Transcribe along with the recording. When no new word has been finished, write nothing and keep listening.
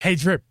Hey,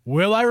 Drip,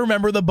 will I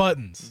remember the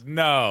buttons?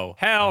 No.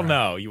 Hell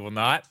no, you will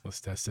not. Let's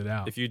test it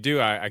out. If you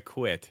do, I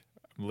quit.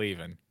 I'm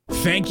leaving.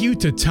 Thank you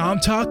to Tom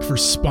Talk for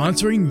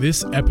sponsoring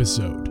this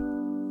episode.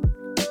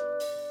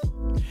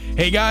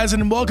 Hey guys,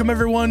 and welcome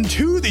everyone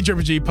to the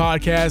Triple G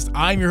Podcast.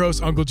 I'm your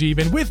host, Uncle G,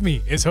 and with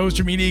me is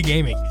Hoster Media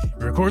Gaming.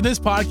 We record this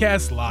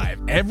podcast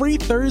live every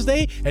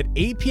Thursday at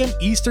 8 p.m.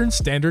 Eastern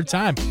Standard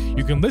Time.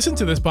 You can listen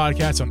to this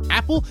podcast on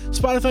Apple,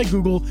 Spotify,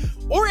 Google,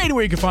 or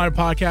anywhere you can find a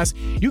podcast.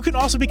 You can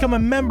also become a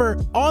member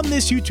on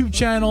this YouTube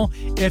channel.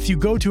 If you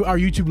go to our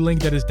YouTube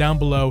link that is down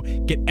below,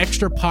 get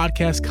extra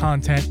podcast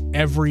content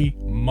every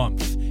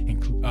month.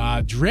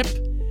 Drip,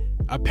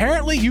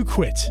 apparently you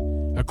quit.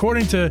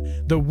 According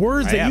to the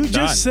words that you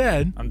just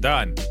said, I'm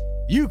done.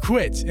 You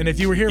quit. And if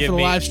you were here for the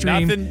live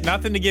stream,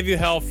 nothing to give you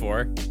hell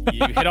for.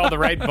 You hit all the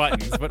right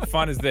buttons. What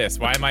fun is this?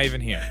 Why am I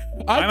even here?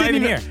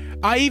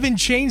 I even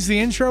changed the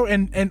intro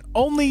and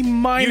only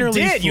minorly. You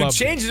did. You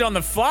changed it on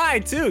the fly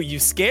too. You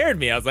scared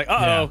me. I was like,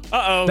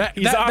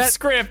 he's off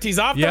script. He's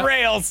off the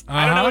rails.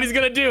 I don't know what he's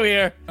gonna do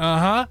here.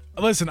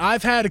 Listen,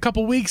 I've had a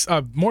couple weeks,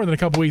 more than a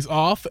couple weeks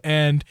off,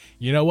 and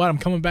you know what? I'm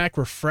coming back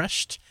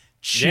refreshed,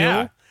 chill.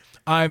 Yeah.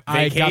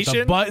 I got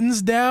the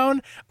buttons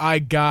down. I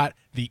got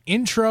the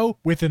intro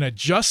with an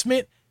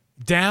adjustment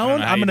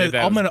down. I'm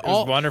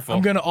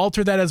gonna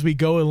alter that as we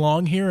go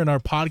along here in our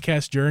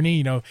podcast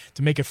journey, to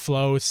make it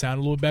flow, sound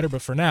a little better.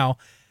 But for now,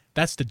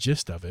 that's the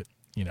gist of it.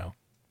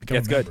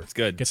 It's good. It's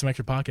good. Get some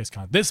extra podcast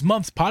content. This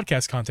month's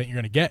podcast content you're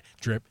gonna get,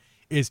 Drip,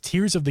 is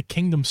Tears of the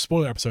Kingdom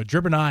spoiler episode.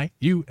 Drip and I,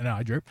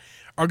 Drip,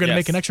 are going to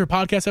make an extra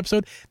podcast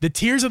episode. The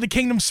Tears of the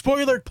Kingdom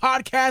spoiler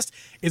podcast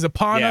is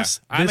upon us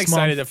this I'm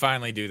excited month. to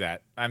finally do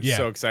that. I'm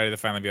so excited to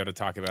finally be able to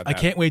talk about that. I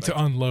can't wait to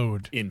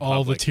unload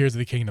all the Tears of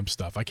the Kingdom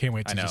stuff. I can't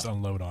wait to just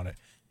unload on it.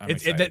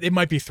 It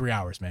might be 3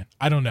 hours, man.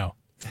 I don't know.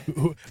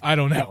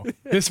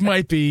 This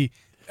might be...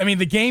 I mean,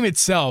 the game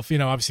itself,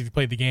 obviously if you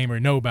played the game or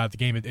know about the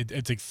game,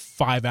 it's a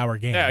 5-hour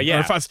game.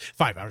 Yeah. Or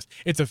 5 hours.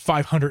 It's a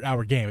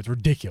 500-hour game. It's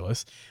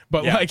ridiculous.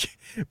 But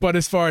but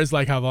as far as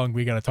how long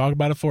we got to talk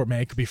about it for,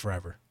 man, it could be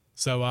forever.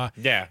 So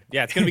it's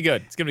going to be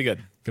good. It's going to be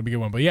good. Gonna be a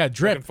good one. But yeah,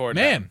 Drip,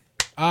 man,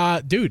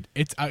 dude,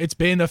 it's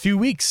been a few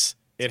weeks.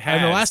 It has.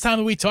 And the last time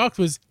that we talked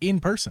was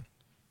in person.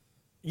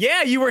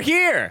 Yeah, you were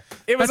here.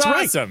 It was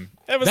awesome.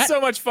 Right. It was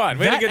so much fun.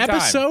 We had a good time. That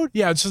episode,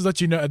 just to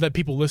let you know that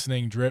people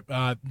listening, Drip,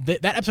 that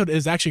episode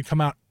has actually come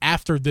out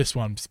after this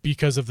one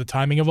because of the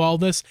timing of all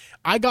this.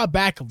 I got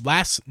back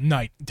last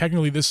night,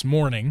 technically this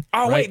morning.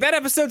 Oh, wait, that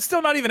episode's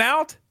still not even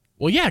out?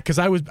 Well, yeah, because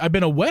I've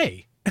been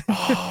away.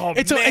 Oh,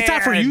 it's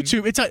not for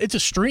YouTube. It's a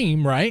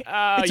stream, right?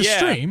 It's a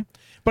stream.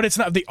 But it's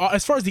not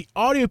as far as the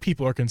audio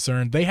people are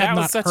concerned, they have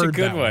not heard that one. That was such a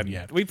good one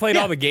yet. We played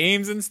all the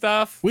games and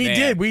stuff. We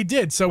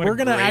did. So we're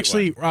gonna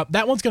actually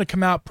that one's gonna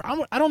come out.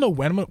 I don't know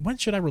when. When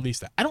should I release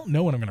that? I don't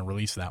know when I'm gonna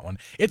release that one.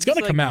 It's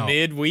gonna come out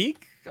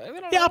midweek.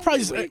 I'll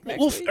probably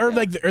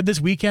or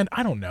this weekend.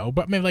 I don't know,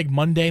 but maybe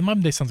Monday.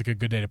 Monday sounds like a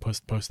good day to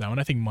post that one.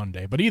 I think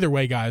Monday. But either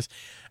way, guys,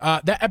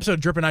 that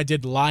episode Drip and I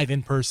did live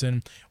in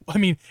person. I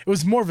mean, it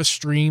was more of a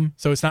stream,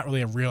 so it's not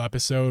really a real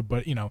episode.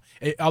 But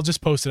I'll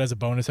just post it as a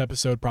bonus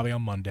episode probably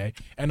on Monday.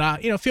 And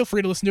feel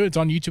free to listen to it. It's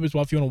on YouTube as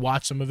well if you want to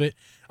watch some of it.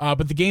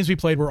 But the games we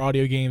played were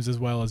audio games as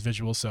well as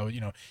visual, so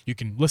you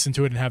can listen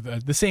to it and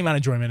have the same amount of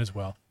enjoyment as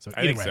well. So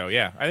I think so.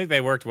 Yeah, I think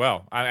they worked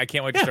well. I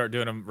can't wait to start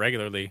doing them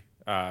regularly.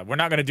 We're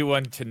not going to do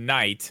one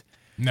tonight.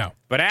 No,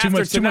 but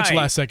after too much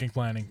last second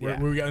planning.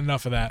 We got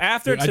enough of that.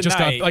 After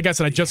tonight,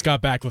 I just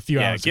got back a few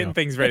hours getting ago.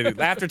 Things ready.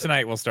 After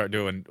tonight, we'll start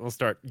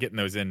getting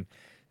those in.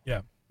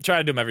 Yeah, try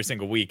to do them every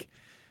single week.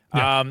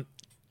 Yeah,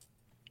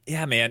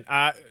 man.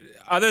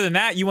 Other than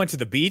that, you went to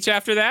the beach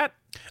after that?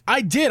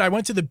 I did. I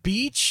went to the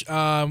beach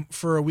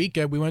for a week.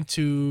 We went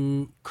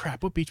to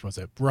what beach was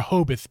it?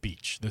 Rehoboth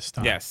Beach this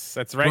time. Yes,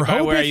 that's right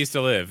by where I used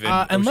to live. In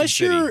unless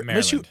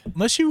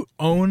you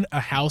own a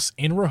house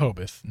in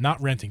Rehoboth,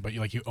 not renting, but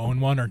you own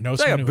one or know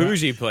it's someone like a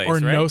bougie place, or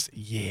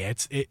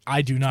right?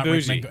 I do not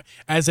recommend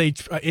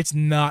it's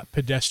not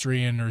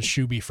pedestrian or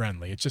shoebie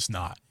friendly. It's just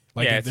not.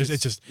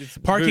 It's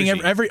just parking.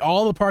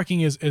 All the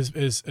parking is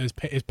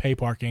pay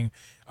parking.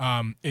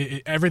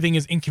 Everything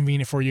is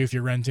inconvenient for you if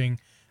you're renting.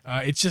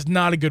 It's just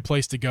not a good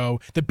place to go.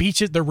 The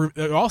beaches,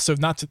 they're also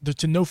not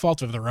to no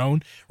fault of their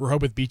own.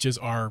 Rehoboth beaches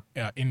are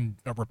in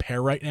a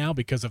repair right now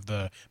because of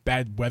the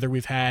bad weather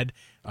we've had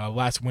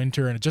last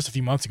winter and just a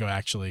few months ago.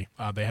 Actually,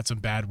 they had some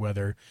bad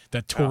weather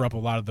that tore up a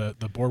lot of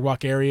the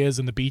boardwalk areas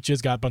and the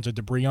beaches, got a bunch of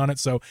debris on it.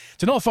 So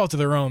to no fault of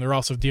their own, they're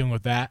also dealing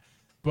with that.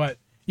 But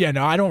yeah,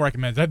 no, I don't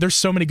recommend that. There's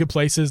so many good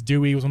places.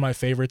 Dewey was one of my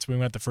favorites. We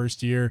went the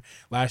first year.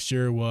 Last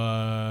year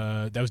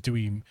was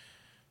Dewey.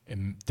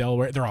 In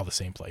Delaware, they're all the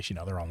same place,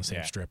 they're all on the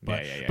same strip.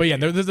 But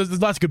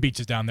there's lots of good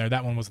beaches down there.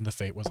 That one wasn't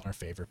our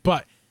favorite.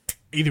 But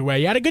either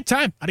way, I had a good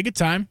time.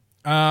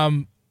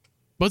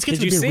 Let's get to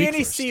the beer week. Did you see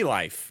any first. Sea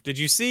life? Did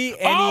you see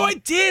any? Oh, I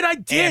did.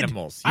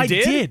 Animals. I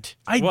did.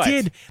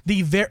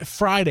 The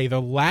Friday,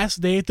 the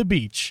last day at the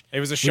beach. It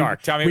was a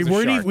shark. Tell me it was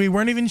a shark. We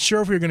weren't even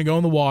sure if we were going to go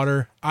in the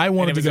water. I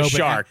wanted to go. It was a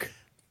shark.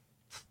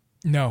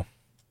 No.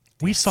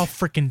 We saw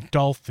freaking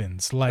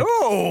dolphins.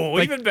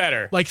 Even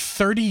better. Like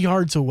 30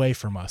 yards away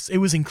from us. It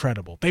was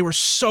incredible. They were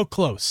so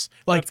close.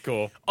 Like, that's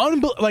cool.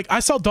 Like, I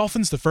saw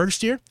dolphins the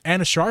first year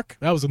and a shark.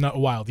 That was a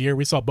wild year.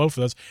 We saw both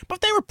of those.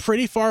 But they were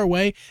pretty far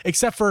away,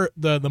 except for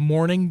the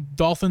morning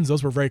dolphins.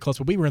 Those were very close.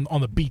 But we were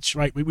on the beach,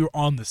 right? We were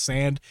on the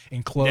sand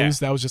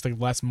enclosed. Yeah. That was just like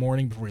last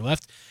morning before we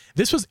left.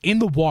 This was in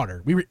the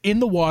water. We were in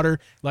the water,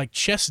 like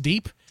chest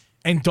deep.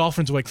 And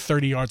dolphins were like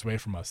 30 yards away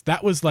from us.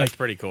 That was like that's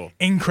pretty cool.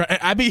 Incredible.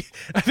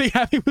 I think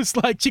Abby was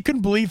like, she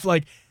couldn't believe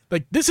like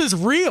this is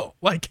real.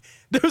 Like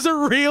there's a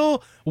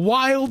real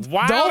wild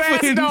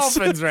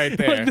dolphins right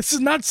there. Like, this is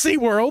not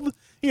SeaWorld.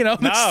 You know,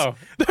 no,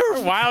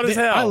 they're wild as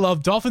hell. I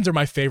love dolphins. Are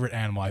my favorite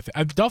animal. I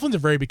think dolphins are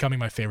very becoming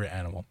my favorite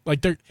animal.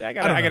 Like they're. I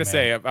gotta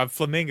say, a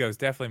flamingo is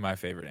definitely my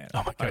favorite animal.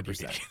 Oh my god,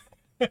 100%.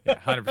 Yeah,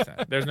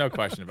 100%. There's no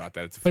question about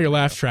that. It's play your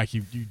laugh track.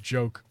 You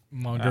joke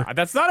monger.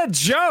 That's not a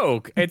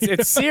joke.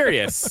 It's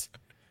serious.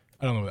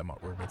 I don't know what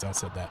that word means. I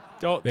said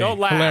that. Don't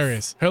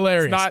laugh.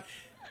 Hilarious.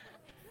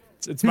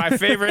 It's my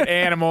favorite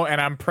animal, and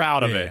I'm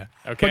proud of it.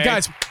 Okay, but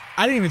guys,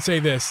 I didn't even say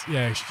this.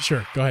 Yeah,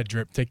 sure. Go ahead,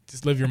 Drip.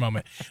 Just live your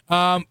moment.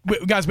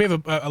 Guys, we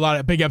have a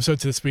lot of big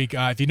episodes this week.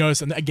 If you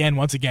notice, and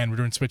once again, we're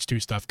doing Switch 2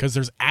 stuff because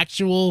there's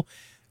actual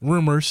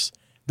rumors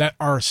that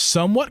are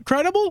somewhat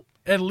credible,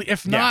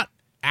 if not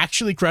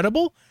actually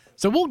credible.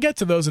 So we'll get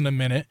to those in a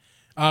minute.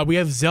 We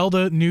have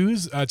Zelda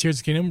news. Tears of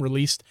the Kingdom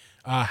released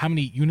how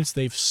many units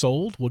they've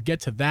sold. We'll get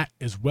to that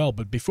as well.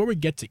 But before we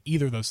get to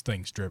either of those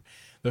things, Drip,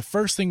 the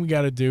first thing we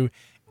got to do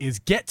is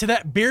get to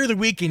that beer of the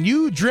week. And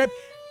you, Drip,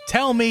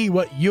 tell me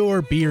what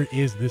your beer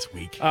is this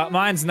week.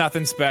 Mine's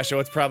nothing special.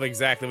 It's probably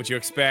exactly what you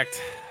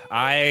expect.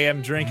 I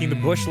am drinking the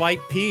Busch Light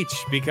Peach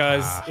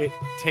because it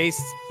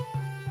tastes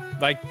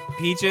like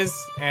peaches,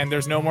 and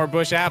there's no more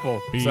Busch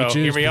Apple. Peaches, so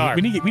here we are.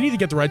 We need to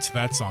get the rights to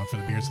that song for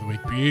the beers of the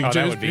week. Peaches,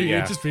 that would be,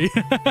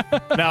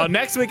 Now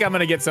next week I'm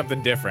gonna get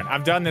something different.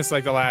 I've done this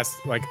like the last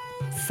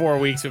 4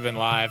 weeks we've been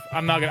live.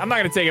 I'm not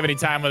gonna take up any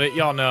time with it.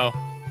 Y'all know,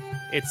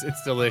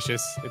 it's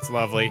delicious. It's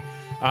lovely.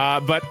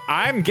 But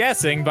I'm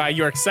guessing by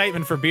your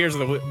excitement for beer of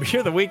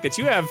the week that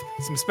you have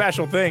some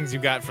special things you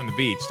got from the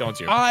beach, don't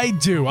you? I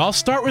do. I'll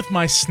start with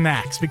my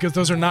snacks because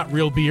those are not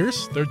real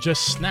beers. They're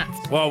just snacks.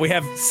 Well, we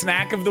have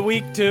snack of the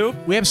week too.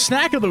 We have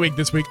snack of the week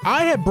this week.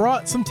 I had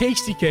brought some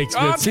Tasty Cakes.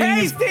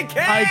 Tasty Cakes!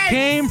 I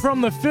came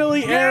from the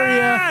Philly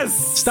area,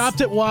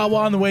 stopped at Wawa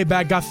on the way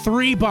back, got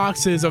 3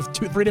 boxes of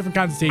 3 different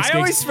kinds of Tasty Cakes. I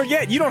always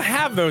forget you don't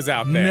have those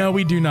out there. No,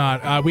 we do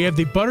not. We have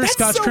the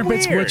butterscotch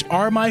crimpets, which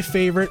are my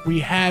favorite. We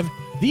have.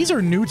 These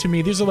are new to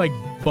me. These are like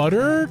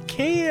butter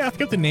cake. I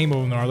forget the name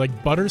of them are.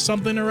 Like butter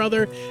something or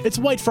other. It's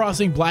white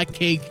frosting, black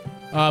cake,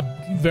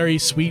 very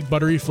sweet,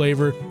 buttery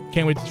flavor.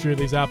 Can't wait to try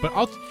these out. But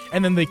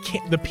and then the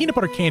peanut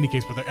butter candy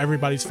cakes, but they're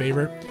everybody's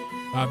favorite.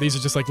 These are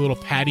just like little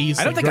patties.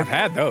 I don't think I've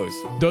had those.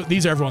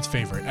 These are everyone's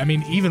favorite. I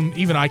mean,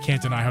 even I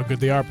can't deny how good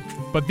they are.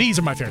 But these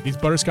are my favorite. These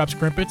butterscotch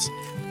crimpets.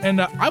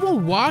 And I will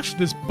wash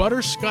this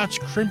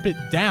butterscotch crimpet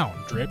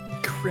down, Drip,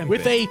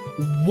 with a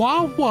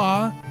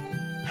Wawa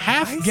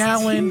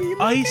half-gallon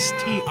iced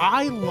tea.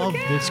 I love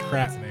this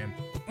crap,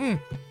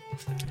 man.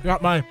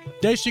 Got my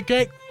Tasty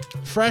Cake,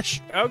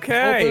 fresh.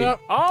 Okay.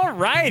 All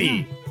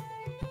righty.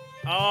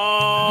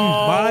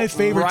 My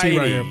favorite tea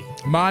right here.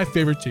 My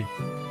favorite tea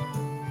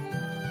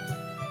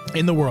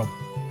in the world.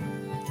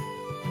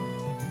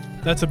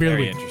 That's a beer of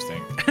the week.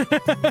 Interesting.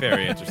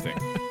 Very interesting.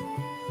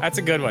 That's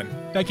a good one.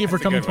 Thank you for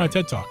coming to my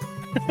TED Talk.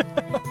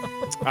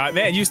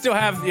 Man, you still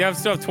have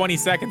 20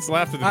 seconds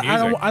left of the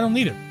music. I don't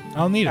need it. I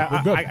don't need it.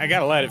 We're good. I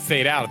gotta let it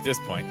fade out at this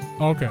point.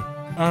 Okay.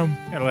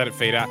 Gotta let it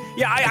fade out.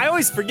 Yeah, I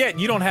always forget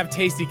you don't have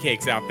Tasty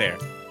Cakes out there.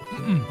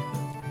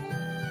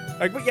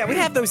 We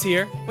have those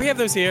here.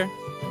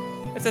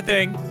 It's a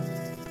thing.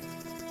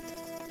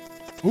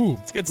 Ooh,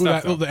 it's good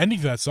stuff. The ending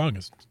to that song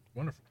is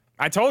wonderful.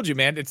 I told you,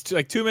 man. It's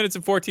like 2 minutes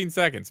and 14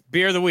 seconds.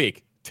 Beer of the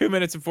week. 2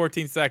 minutes and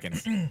 14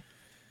 seconds.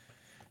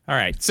 All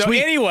right. So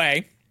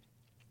anyway,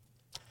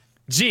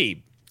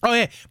 G. Oh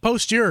yeah,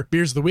 post your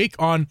beers of the week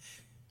on.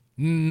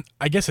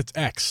 I guess it's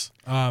X,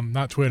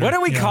 not Twitter. What do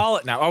we call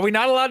it now? Are we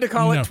not allowed to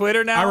call it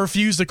Twitter now? I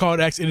refuse to call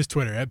it X. It is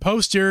Twitter.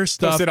 Post your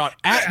stuff post it on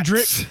at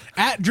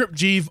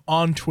DripJeeve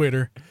on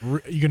Twitter.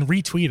 You can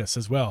retweet us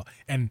as well,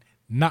 and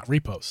not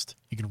repost.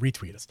 You can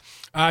retweet us.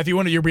 If you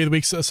want your beer of the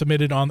week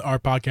submitted on our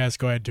podcast,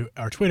 go ahead to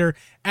our Twitter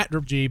at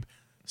DripJeeve.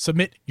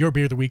 Submit your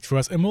beer of the week to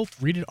us, and we'll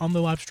read it on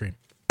the live stream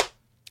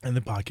and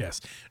the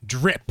podcast.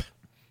 Drip.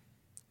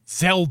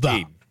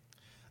 Zelda.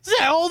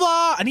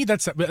 I need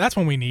that. That's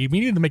one we need.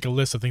 We need to make a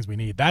list of things we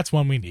need. That's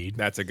one we need.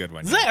 That's a good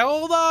one.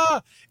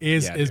 Zelda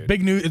is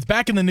big news. It's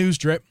back in the news,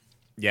 Drip.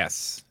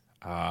 Yes.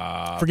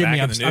 Forgive me.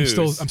 I'm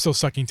still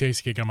sucking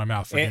Tasty Cake on my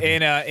mouth.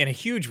 In a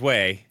huge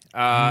way.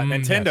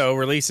 Nintendo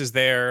releases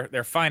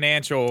their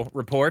financial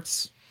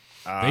reports.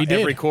 They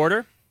did every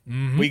quarter.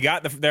 Mm-hmm. We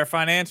got their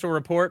financial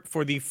report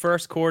for the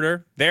first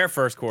quarter of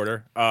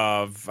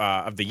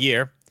the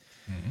year,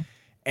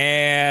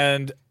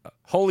 and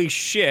holy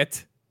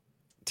shit.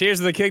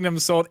 Tears of the Kingdom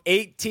sold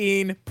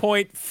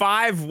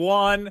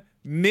 18.51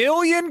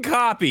 million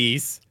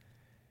copies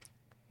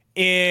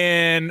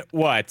in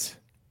what?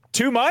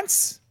 2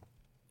 months?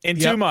 In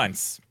 2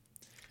 months.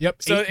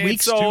 Yep. So 8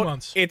 weeks, 2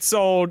 months. It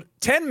sold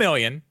 10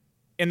 million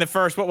in the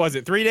first, what was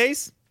it, 3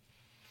 days?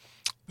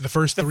 The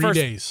first 3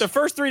 days. The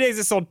first 3 days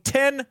it sold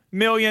 10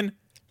 million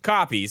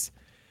copies.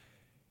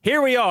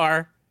 Here we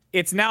are.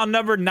 It's now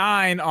number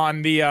 9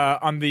 on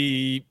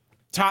the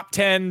top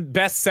 10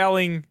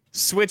 best-selling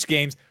Switch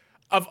games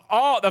of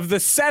all of the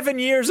 7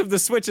 years of the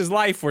Switch's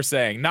life. We're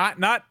saying not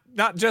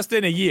just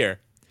in a year.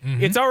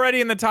 Mm-hmm. It's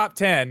already in the top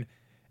 10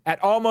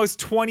 at almost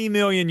 20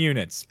 million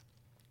units.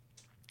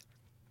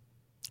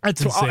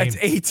 That's insane. It's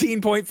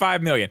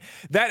 18.5 million.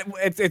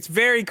 It's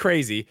very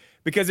crazy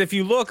because if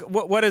you look,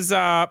 what does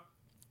Breath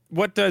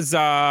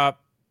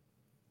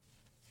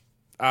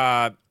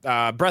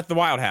of the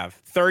Wild have?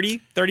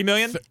 30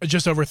 million?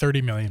 Just over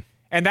 30 million.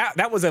 And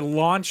that was a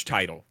launch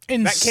title.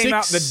 That came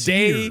out the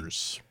day.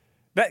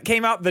 That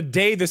came out the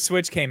day the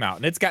Switch came out,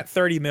 and it's got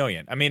 30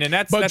 million. I mean, and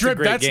that's Drip, a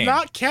great that's game.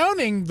 Not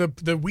counting the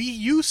Wii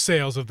U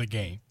sales of the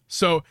game.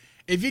 So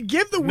if you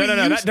give the Wii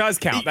U, that does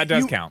count. That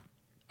does count.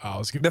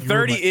 The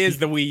 30 is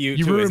the Wii U.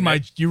 You ruined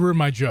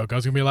my joke. I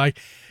was gonna be like,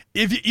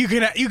 if you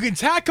can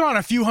tack on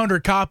a few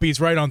hundred copies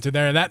right onto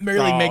there, that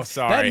really makes.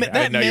 Sorry, I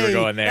didn't know you were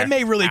going there. That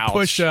may really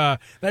push. That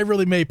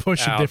really may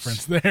push a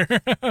difference there.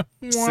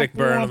 Sick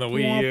burn on the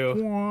Wii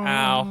U.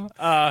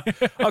 Ow.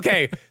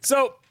 Okay,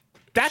 so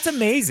that's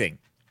amazing.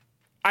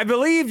 I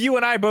believe you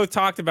and I both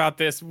talked about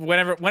this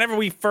whenever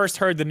we first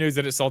heard the news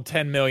that it sold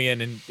 10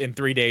 million in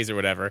 3 days or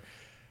whatever.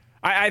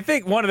 I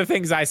think one of the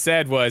things I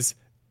said was,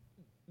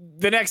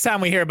 the next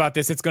time we hear about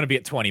this, it's going to be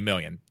at 20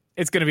 million.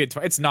 It's going to be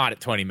it's not at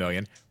 20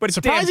 million, but it's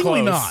surprisingly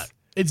damn close. not.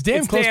 It's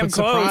damn close, but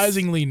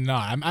surprisingly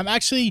not. I'm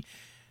actually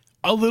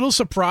a little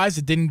surprised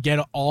it didn't get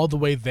all the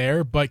way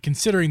there, but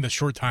considering the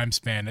short time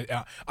span,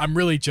 I'm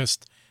really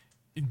just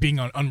being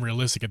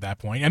unrealistic at that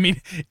point. I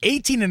mean,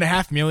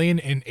 18.5 million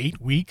in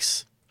 8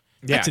 weeks.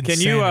 Yeah, that's can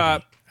you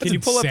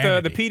pull up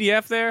the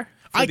PDF there?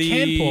 I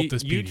can pull up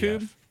this YouTube.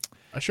 PDF.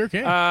 I sure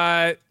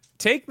can.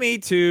 Take me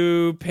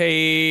to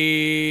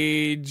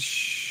page.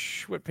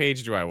 What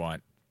page do I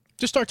want?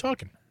 Just start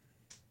talking.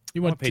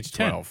 You want page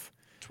 12?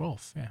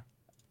 12, yeah.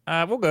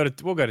 We'll go to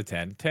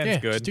 10.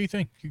 10's good. Just do your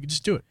thing. You can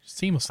just do it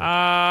seamlessly.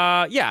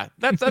 Yeah,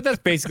 that's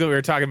basically what we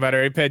were talking about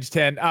already. Page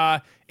 10.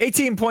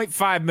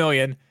 18.5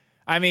 million.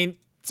 I mean,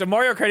 so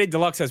Mario Kart 8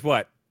 Deluxe has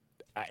what?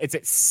 It's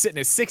sitting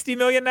at 60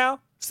 million now,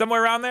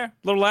 somewhere around there, a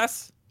little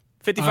less.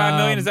 55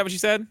 million. Is that what you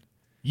said?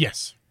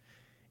 Yes.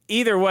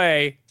 Either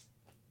way,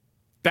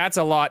 that's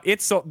a lot.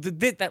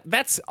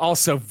 That's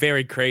also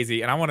very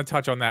crazy, and I want to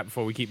touch on that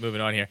before we keep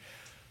moving on here.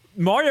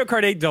 Mario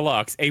Kart 8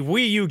 Deluxe, a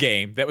Wii U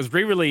game that was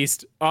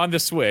re-released on the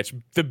Switch,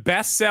 the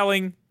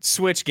best-selling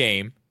Switch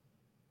game.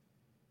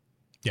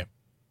 Yeah.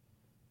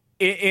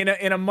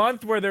 In a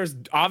month where there's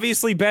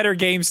obviously better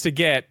games to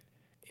get,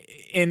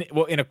 in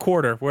a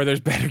quarter where there's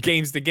better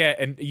games to get,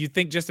 and you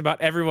think just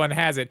about everyone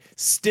has it,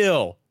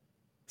 still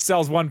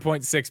sells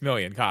 1.6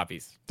 million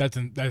copies. That's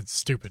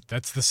stupid.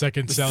 That's the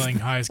second selling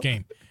highest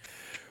game.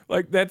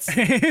 Like, that's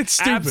it's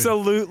stupid.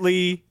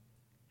 Absolutely.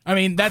 I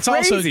mean, that's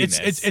craziness.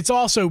 It's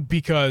also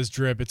because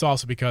Drip. It's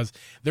also because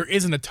there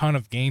isn't a ton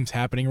of games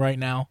happening right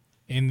now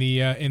in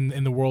the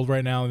in the world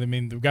right now. I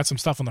mean, we've got some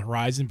stuff on the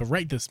horizon, but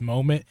right this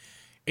moment,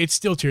 it's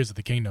still Tears of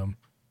the Kingdom.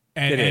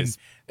 And, it is.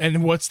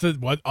 And what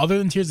other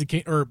than Tears of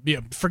the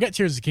Kingdom, forget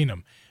Tears of the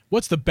Kingdom?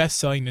 What's the best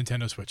selling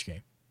Nintendo Switch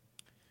game?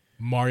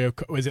 Mario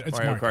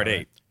Kart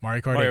 8.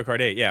 Right? Mario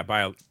Kart 8. Yeah,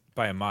 by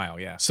a mile.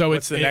 Yeah. So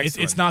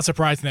it's not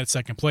surprising that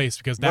second place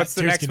because what's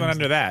the next one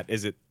under that?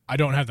 Is it? I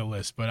don't have the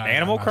list, but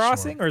Animal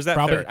Crossing, sure. Or is that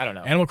probably third? I don't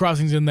know. Animal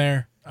Crossing's in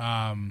there.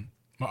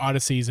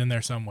 Odyssey's in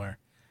there somewhere,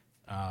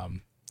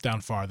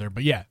 down farther.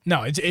 But yeah,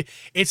 no,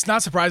 it's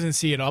not surprising to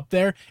see it up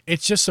there.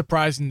 It's just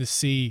surprising to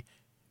see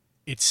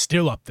it's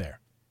still up there.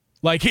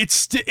 Like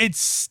it's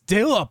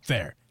still up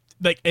there.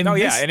 Like and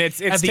it's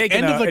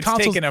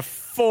taken a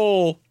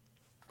full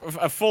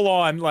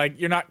on, like,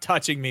 you're not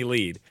touching me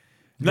lead.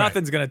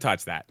 Nothing's gonna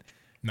touch that.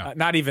 No,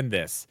 not even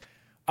this.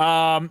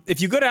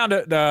 If you go down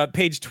to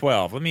page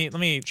 12, let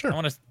me. Sure. I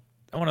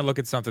want to look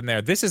at something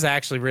there. This is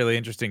actually really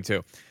interesting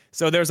too.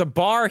 So there's a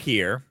bar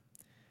here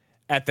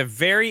at the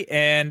very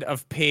end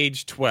of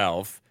page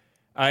 12.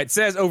 It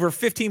says over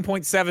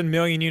 15.7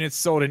 million units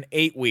sold in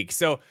 8 weeks.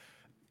 So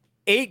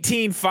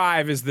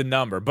 18.5 is the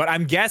number, but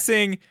I'm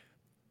guessing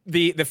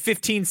the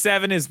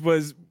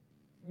 15.7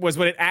 was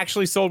what it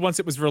actually sold once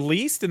it was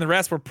released, and the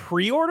rest were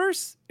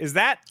pre-orders? Is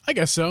that, I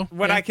guess so,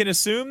 what I can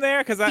assume there?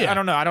 Because I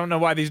don't know. I don't know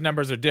why these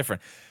numbers are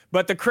different.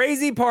 But the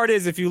crazy part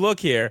is, if you look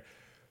here,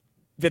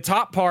 the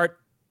top part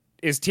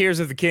is Tears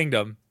of the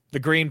Kingdom, the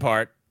green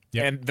part,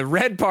 and the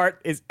red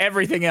part is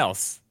everything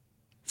else.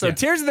 So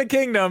Tears of the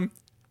Kingdom,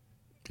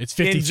 it's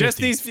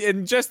 50-50.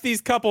 in just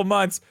these couple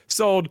months,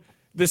 sold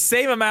the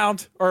same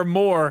amount or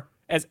more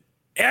as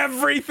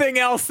everything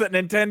else that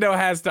Nintendo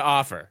has to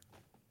offer.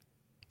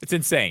 It's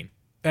insane.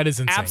 That is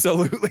insane.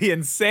 Absolutely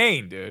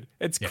insane, dude.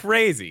 It's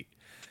crazy.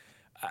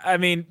 I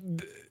mean,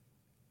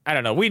 I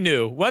don't know. We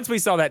knew. Once we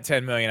saw that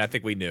 10 million, I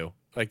think we knew.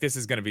 Like, this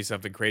is going to be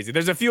something crazy.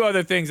 There's a few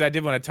other things I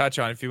did want to touch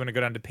on if you want to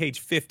go down to page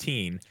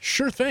 15.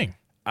 Sure thing.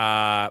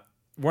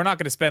 We're not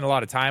going to spend a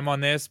lot of time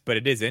on this, but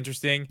it is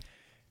interesting.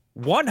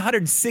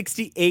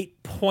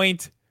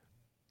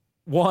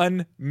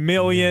 168.1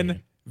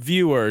 million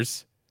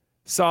viewers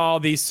saw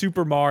the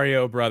Super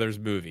Mario Brothers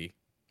movie.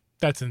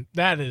 That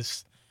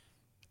is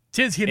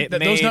Tears of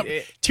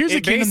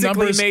the Kingdom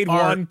numbers made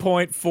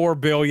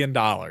 $1.4 billion.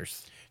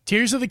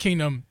 Tears of the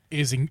Kingdom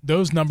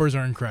those numbers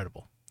are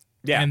incredible.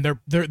 Yeah, and they're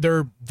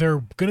going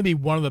to be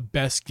one of the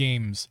best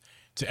games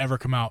to ever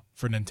come out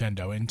for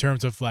Nintendo in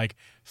terms of like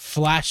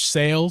flash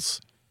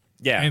sales.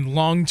 Yeah, and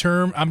long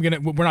term,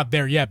 we're not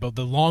there yet, but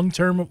the long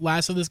term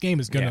last of this game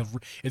is gonna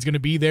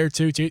be there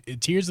too.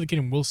 Tears of the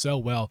Kingdom will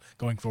sell well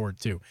going forward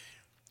too.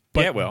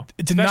 But it will,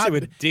 especially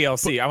with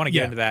DLC. I want to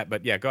get into that,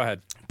 but yeah, go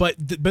ahead. But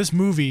this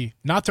movie,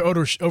 not to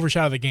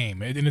overshadow the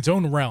game in its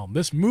own realm,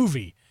 this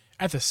movie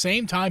at the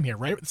same time here,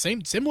 right,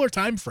 similar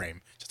time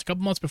frame, just a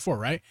couple months before,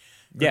 right?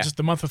 Or just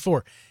the month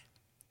before.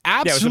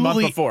 Absolutely, it was the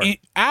month before.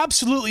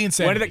 Absolutely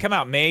insane. When did it come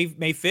out? May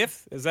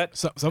 5th? Is that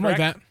something like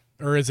that,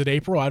 or is it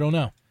April? I don't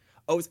know.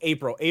 Oh, it's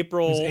April. It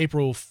was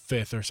April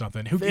 5th or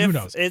something. Who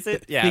knows? Is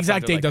it? Yeah. The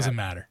exact date doesn't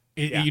matter.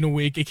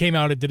 It came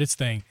out. It did its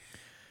thing.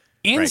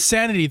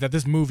 Insanity that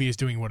this movie is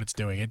doing what it's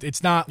doing.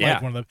 It's not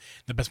like one of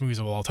the best movies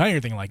of all time or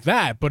anything like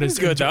that. But it's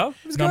good though.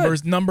 It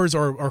was numbers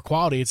or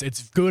quality.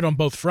 It's good on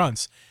both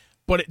fronts.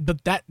 But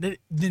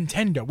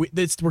Nintendo,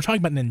 we're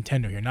talking about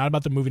Nintendo here, not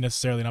about the movie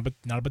necessarily, not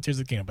about Tears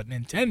of the Kingdom, but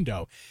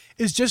Nintendo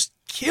is just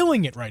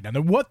killing it right now.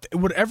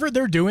 Whatever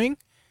they're doing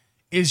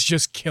is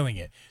just killing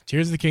it.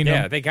 Tears of the Kingdom.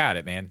 Yeah, they got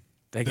it, man.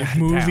 They got the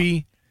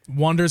movie.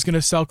 Wonder's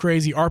gonna sell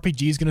crazy.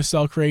 RPG's gonna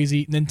sell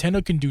crazy.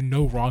 Nintendo can do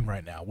no wrong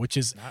right now, which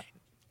is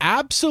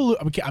absolute.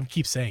 I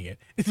keep saying it.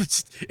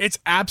 It's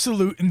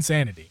absolute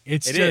insanity.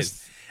 It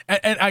is.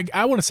 And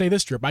I want to say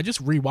this, Drip. I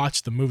just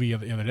rewatched the movie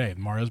the other day, the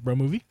Mario's Bro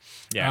movie.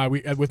 Yeah.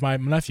 With my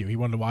nephew. He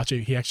wanted to watch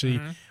it. He actually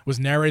was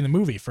narrating the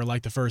movie for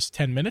like the first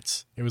 10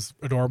 minutes. It was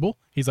adorable.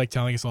 He's like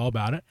telling us all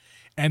about it.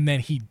 And then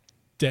he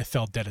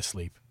fell dead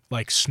asleep,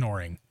 like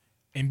snoring.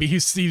 And he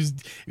was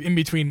in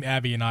between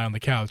Abby and I on the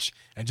couch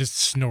and just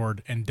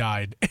snored and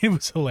died. It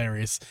was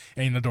hilarious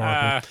and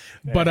adorable.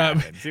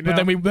 But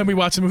then we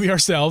watched the movie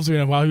ourselves,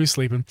 while he was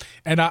sleeping.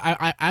 And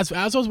as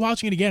I was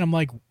watching it again, I'm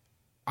like,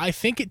 I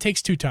think it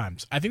takes 2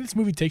 times. I think this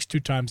movie takes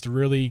 2 times to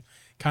really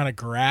kind of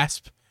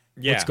grasp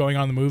what's going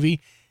on in the movie.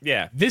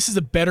 Yeah, this is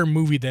a better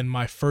movie than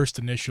my first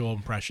initial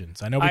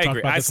impressions. I know we talked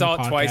about this on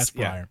the podcast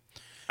prior.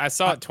 I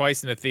saw it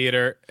twice in the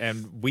theater,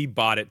 and we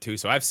bought it too.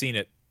 So I've seen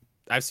it.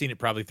 I've seen it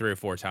probably 3 or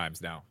 4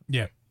 times now.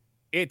 Yeah,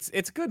 it's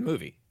a good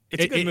movie.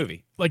 It's a good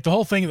movie. Like the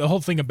whole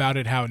thing about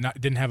it, how it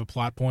didn't have a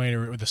plot point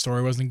or the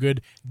story wasn't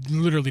good,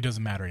 literally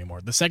doesn't matter anymore.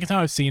 The second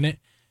time I've seen it,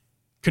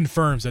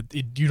 confirms that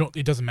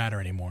it doesn't matter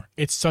anymore.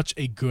 It's such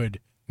a good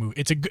movie.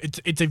 It's a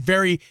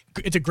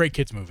great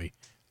kids movie.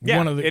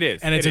 Yeah, it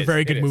is, and it's a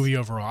very good movie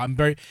overall. I'm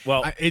very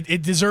well.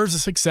 It deserves a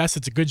success.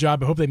 It's a good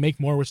job. I hope they make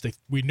more, which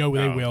we know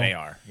they will. They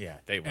are. Yeah,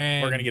 they will.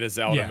 We're gonna get a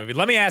Zelda movie.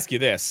 Let me ask you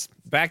this: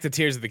 back to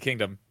Tears of the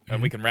Kingdom,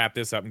 and we can wrap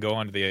this up and go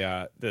on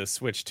to the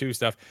Switch 2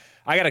 stuff.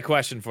 I got a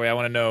question for you. I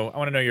want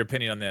to know your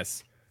opinion on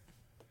this.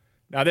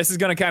 Now, this is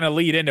going to kind of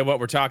lead into what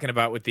we're talking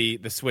about with the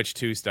Switch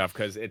 2 stuff,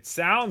 because it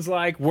sounds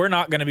like we're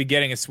not going to be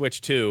getting a Switch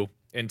 2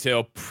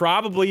 until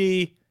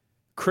probably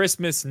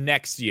Christmas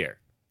next year.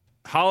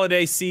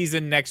 Holiday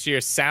season next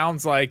year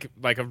sounds like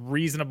a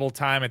reasonable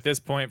time at this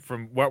point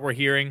from what we're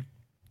hearing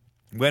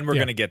when we're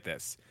going to get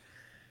this.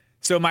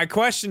 So my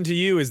question to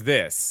you is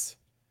this.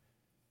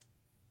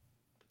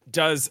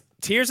 Does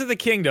Tears of the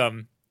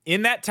Kingdom,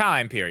 in that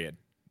time period,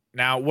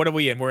 now what are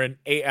we in? We're in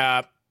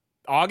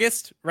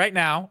August right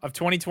now of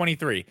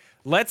 2023.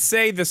 Let's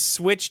say the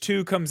Switch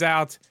 2 comes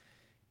out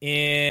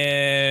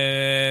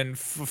in,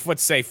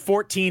 let's say,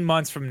 14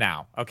 months from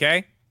now,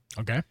 okay?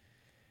 Okay.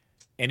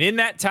 And in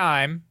that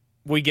time,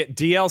 we get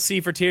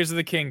DLC for Tears of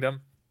the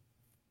Kingdom.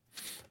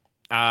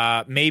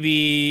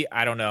 Maybe,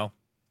 I don't know.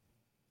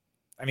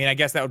 I mean, I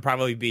guess that would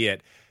probably be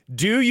it.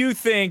 Do you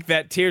think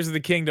that Tears of the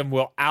Kingdom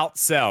will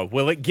outsell?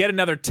 Will it get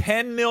another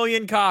 10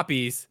 million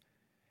copies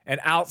and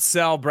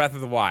outsell Breath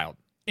of the Wild?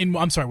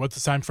 I'm sorry, what's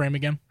the time frame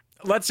again?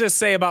 Let's just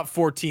say about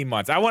 14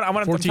 months. I'm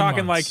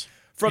talking like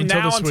from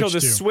now until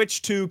the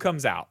Switch 2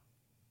 comes out.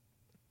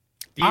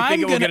 Do you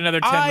think it will get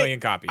another 10 million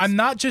copies? I'm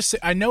not just.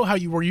 I know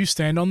where you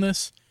stand on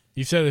this.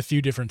 You've said it a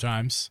few different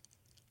times.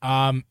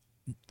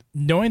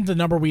 Knowing the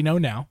number we know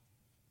now,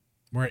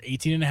 we're at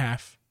 18 and a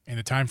half in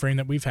the time frame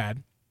that we've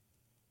had.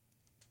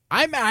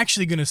 I'm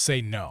actually going to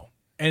say no.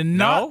 And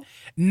not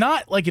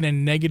like in a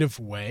negative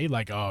way,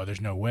 like, oh,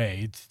 there's no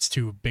way. It's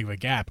too big of a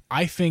gap.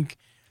 I think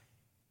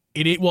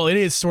it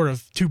is sort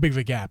of too big of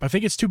a gap. I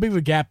think it's too big of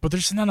a gap, but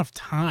there's just not enough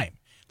time.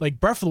 Like,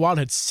 Breath of the Wild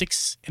had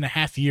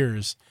 6.5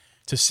 years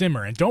to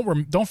simmer. And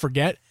don't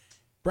forget,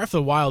 Breath of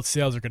the Wild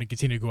sales are going to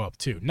continue to go up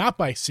too. Not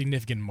by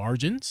significant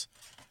margins,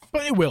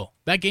 but it will.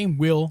 That game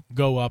will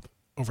go up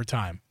over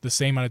time. The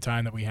same amount of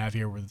time that we have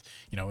here with,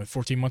 in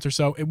 14 months or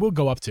so, it will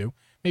go up to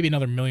maybe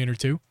another million or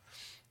two.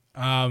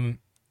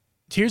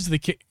 Tears of the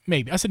Kingdom,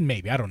 maybe. I said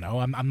maybe. I don't know.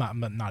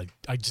 I'm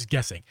just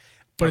guessing.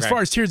 But as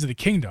far as Tears of the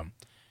Kingdom,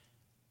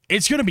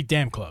 it's going to be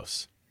damn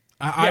close.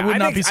 I would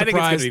not be surprised. I think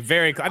it's going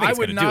to be I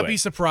would not be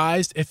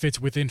surprised if it's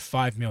within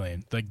 $5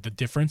 million. Like the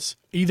difference,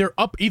 either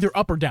up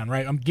or down,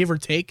 right? Give or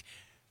take,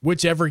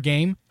 whichever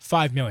game,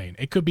 $5 million.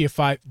 It could be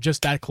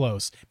just that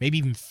close, maybe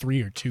even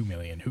 $3 or $2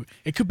 million.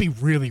 It could be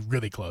really,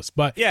 really close.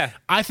 But yeah,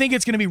 I think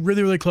it's going to be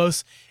really, really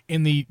close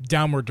in the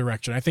downward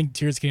direction. I think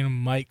Tears of the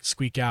Kingdom might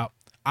squeak out.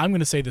 I'm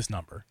going to say this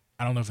number.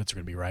 I don't know if it's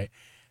going to be right.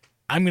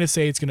 I'm going to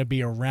say it's going to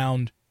be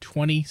around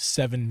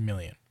 27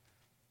 million.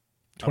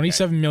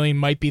 27 million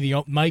might be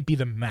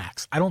the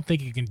max. I don't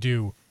think it can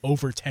do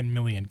over 10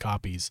 million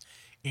copies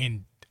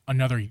in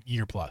another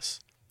year plus.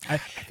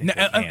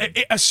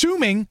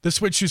 Assuming the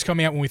Switch 2 is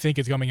coming out when we think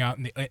it's coming out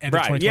in the end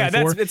of 2024. Yeah,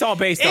 it's all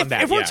based on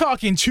that. If we're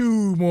talking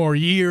 2 more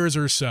years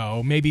or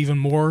so, maybe even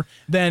more,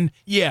 then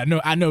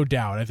no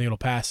doubt I think it'll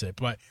pass it.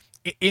 But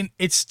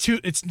it's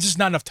just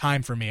not enough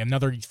time for me.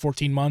 Another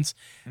 14 months.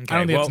 Okay, I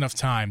don't think it's enough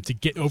time to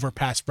get over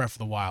past Breath of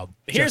the Wild.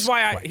 Here's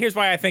why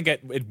I think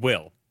it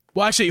will.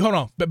 Well, actually, hold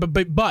on.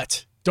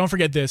 But don't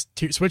forget this.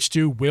 Switch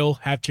 2 will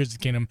have Tears of the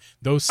Kingdom.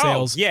 Those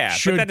sales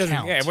should but that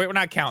count. Yeah, we're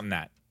not counting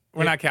that.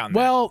 We're not counting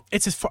that.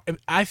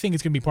 I think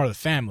it's going to be part of the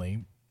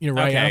family. You're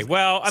right. Okay,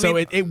 well, I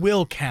mean, it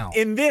will count.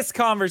 In this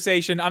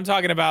conversation, I'm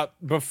talking about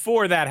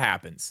before that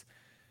happens.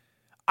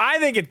 I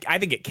think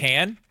it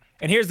can.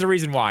 And here's the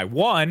reason why.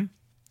 One,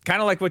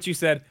 kind of like what you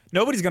said,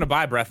 nobody's going to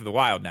buy Breath of the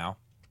Wild now.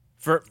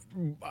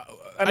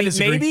 I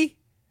mean,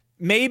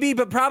 maybe,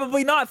 but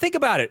probably not. Think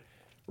about it.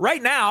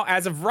 Right now,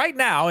 as of right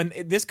now, and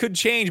this could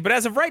change, but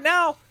as of right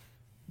now,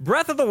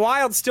 Breath of the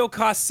Wild still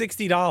costs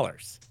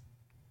 $60.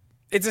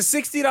 It's a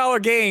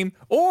 $60 game,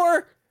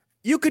 or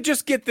you could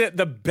just get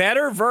the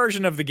better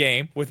version of the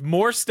game with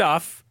more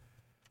stuff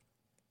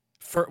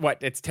for what?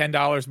 It's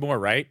 $10 more,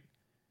 right?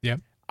 Yeah.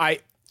 I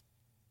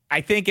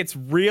think it's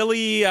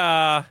really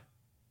I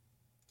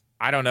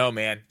don't know,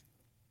 man.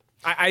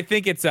 I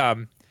think it's I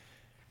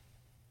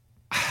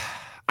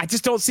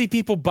just don't see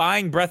people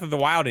buying Breath of the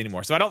Wild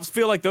anymore. So I don't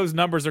feel like those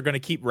numbers are going to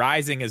keep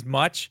rising as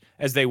much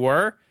as they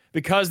were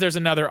because there's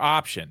another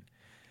option.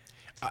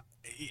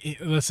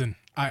 Listen,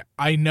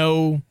 I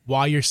know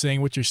why you're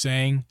saying what you're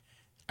saying.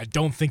 I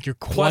don't think you're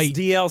quite...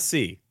 Plus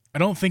DLC. I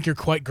don't think you're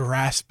quite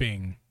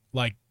grasping,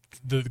 like,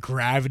 the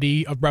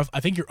gravity of Breath.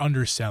 I think you're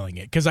underselling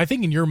it. Because I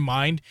think in your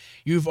mind,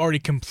 you've already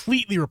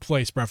completely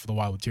replaced Breath of the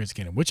Wild with Tears of the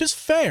Kingdom, which is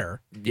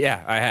fair.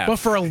 Yeah, I have. But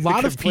for a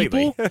lot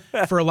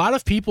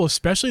of people,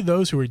 especially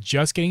those who are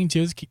just getting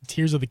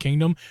Tears of the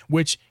Kingdom,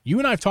 which you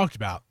and I have talked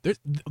about,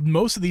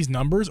 most of these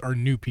numbers are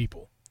new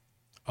people.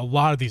 A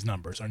lot of these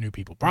numbers are new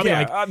people. Probably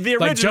the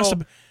original... just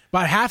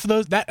about half of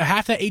those,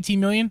 half that 18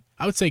 million,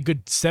 I would say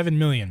good 7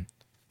 million,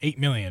 8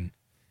 million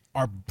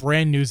are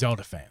brand new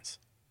Zelda fans.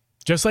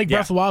 Just like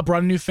Breath of the Wild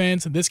brought in new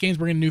fans, and this game's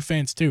bringing new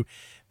fans too.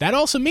 That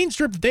also means,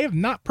 Drip, that they have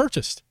not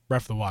purchased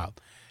Breath of the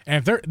Wild,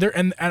 and if they're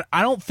and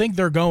I don't think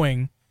they're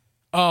going,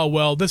 oh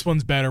well, this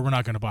one's better, we're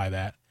not going to buy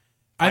that.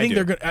 I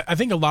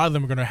think a lot of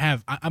them are going to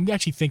have. I'm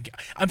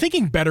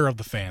thinking better of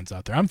the fans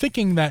out there. I'm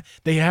thinking that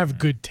they have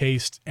good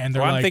taste, and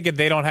they're I'm thinking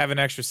they don't have an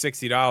extra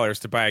 $60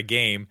 to buy a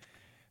game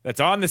that's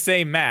on the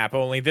same map,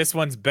 only this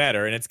one's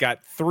better, and it's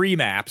got 3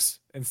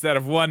 maps instead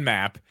of 1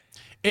 map.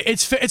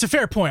 It's a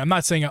fair point. I'm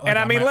not saying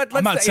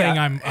I'm not saying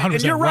I'm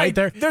 100% you're right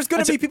there. There's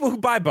going to be people who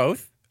buy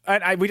both.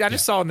 I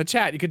just saw in the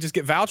chat you could just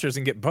get vouchers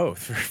and get both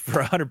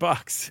for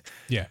 $100.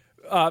 Yeah.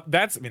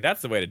 That's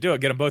the way to do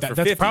it. Get them both for $50.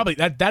 That's probably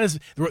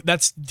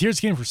that's Tears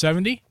of the Kingdom for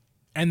 $70,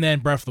 and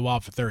then Breath of the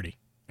Wild for $30,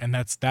 and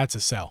that's a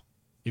sell.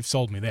 You've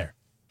sold me there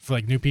for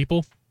like new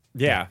people.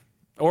 Yeah.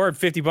 Or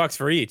 $50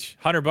 for each,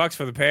 $100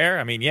 for the pair.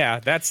 I mean,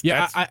 that's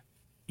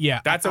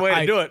the way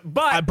to do it.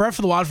 But Breath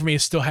of the Wild for me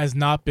still has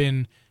not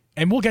been.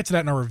 And we'll get to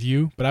that in our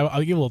review, but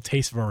I'll give a little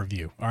taste of our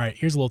review. All right,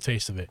 here's a little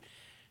taste of it.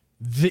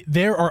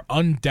 There are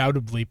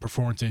undoubtedly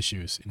performance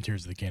issues in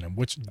Tears of the Kingdom,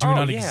 which do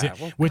not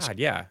exist.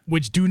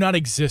 Which do not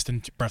exist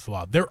in Breath of the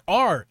Wild. There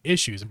are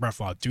issues in Breath of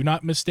the Wild. Do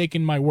not mistake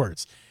in my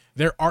words.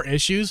 There are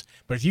issues,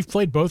 but if you've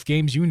played both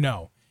games, you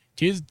know.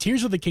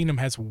 Tears of the Kingdom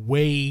has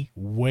way,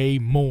 way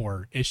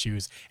more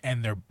issues,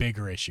 and they're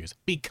bigger issues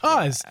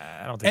because,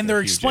 and they're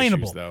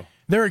explainable. Issues, though.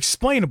 They're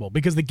explainable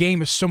because the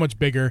game is so much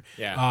bigger.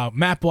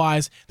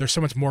 Map-wise, there's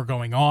so much more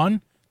going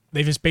on.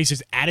 They just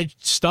basically added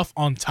stuff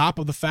on top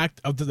of the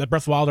fact of that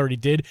Breath of the Wild already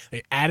did.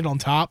 They added on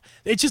top.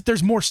 It's just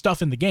there's more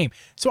stuff in the game.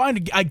 So I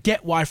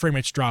get why frame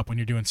rates drop when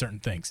you're doing certain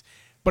things,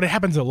 but it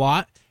happens a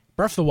lot.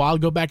 Breath of the Wild,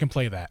 go back and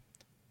play that.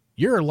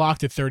 You're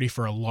locked at 30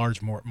 for a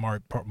large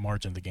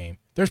margin of the game.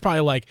 There's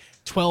probably like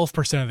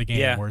 12% of the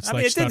game where it's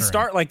like it didn't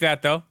start like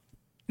that though.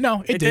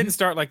 No, it didn't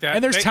start like that.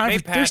 And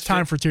there's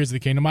time for Tears of the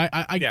Kingdom.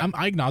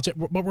 I acknowledge it,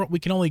 but we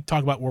can only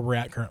talk about where we're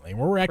at currently.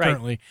 Where we're at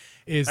currently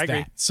is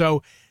that.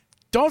 So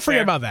don't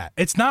forget about that.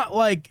 It's not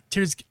like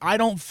Tears. I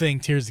don't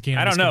think Tears of the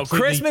Kingdom. I don't know.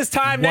 Christmas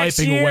time next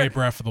year. Wiping away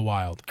Breath of the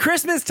Wild.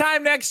 Christmas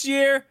time next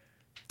year.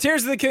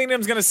 Tears of the Kingdom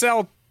is going to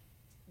sell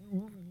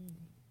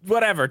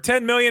whatever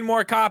 10 million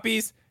more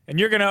copies, and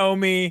you're going to owe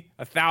me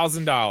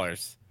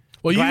 $1,000.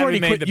 Well, you've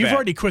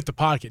already quit the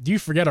podcast. Do you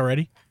forget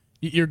already?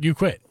 You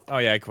quit. Oh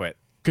yeah, I quit.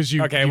 Because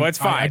well, it's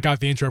fine. I got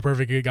the intro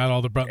perfect. You got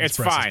all the buttons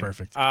pressed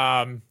perfect.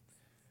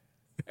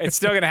 It's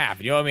still gonna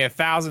happen. You owe me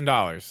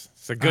 $1,000.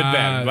 It's a good bet.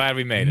 I'm glad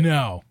we made it.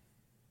 No.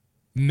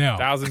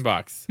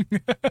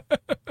 $1,000.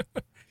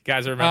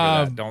 Guys,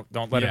 remember that.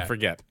 Don't let him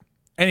forget.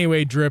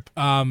 Anyway, Drip.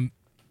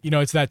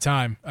 It's that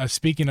time.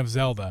 Speaking of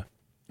Zelda,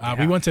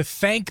 we want to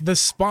thank the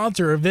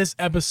sponsor of this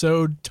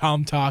episode,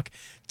 Tom Talk.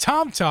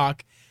 Tom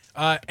Talk.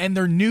 And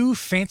their new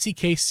Fancy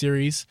Case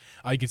series,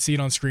 you can see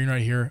it on screen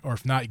right here, or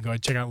if not, you can go ahead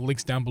and check out the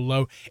links down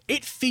below.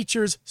 It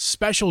features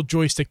special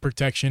joystick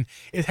protection.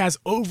 It has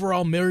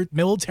overall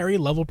military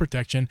level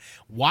protection,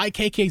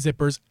 YKK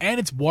zippers,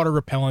 and it's water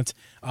repellent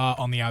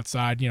on the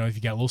outside. If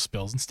you got little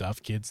spills and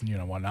stuff, kids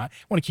and whatnot,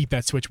 want to keep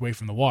that Switch away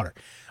from the water.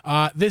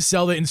 This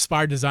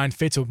Zelda-inspired design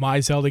fits with my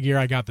Zelda gear.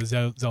 I got the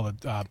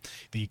Zelda,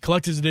 the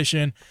Collector's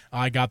Edition.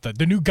 I got the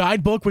new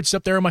guidebook, which is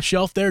up there on my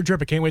shelf there.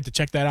 Drip, I can't wait to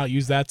check that out.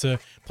 Use that to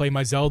play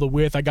my Zelda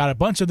with. I got a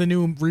bunch of the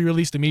new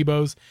re-released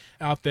amiibos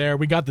out there.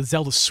 We got the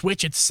Zelda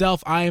Switch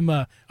itself. I am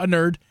a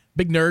nerd,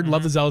 big nerd,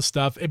 love the Zelda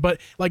stuff. But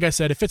like I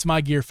said, it fits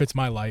my gear, fits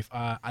my life.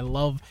 I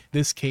love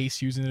this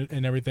case, using it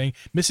and everything.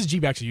 Mrs.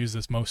 Jeep actually uses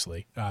this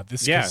mostly.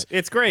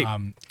 It's great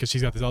because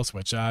she's got the Zelda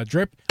Switch.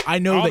 Drip, I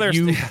know that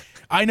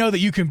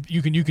you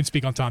can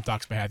speak on Tom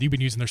Talk's behalf. You've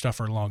been using their stuff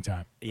for a long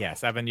time.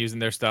 Yes, I've been using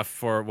their stuff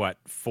for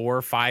 4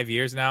 or 5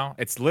 years now.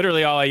 It's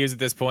literally all I use at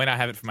this point. I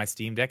have it for my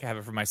Steam Deck. I have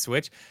it for my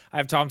Switch. I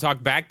have Tom Talk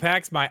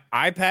backpacks. My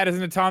iPad is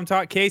in a Tom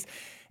Talk case.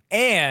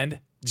 And,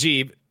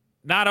 Jeeb,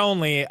 not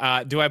only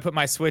do I put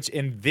my Switch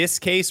in this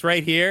case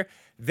right here,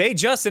 they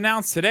just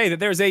announced today that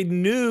there's a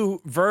new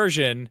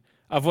version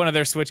of one of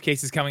their Switch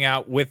cases coming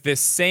out with this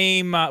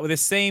same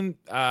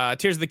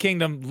Tears of the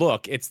Kingdom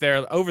look. It's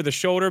their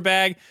over-the-shoulder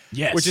bag,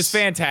 which is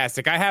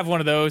fantastic. I have one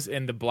of those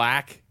in the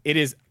black. It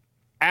is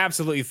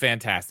absolutely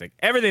fantastic.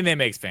 Everything they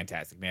make is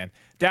fantastic, man.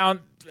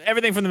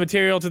 Everything from the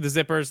material to the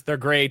zippers, they're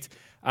great.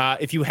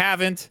 If you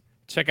haven't,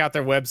 check out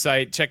their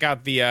website. Check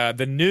out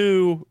the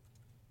new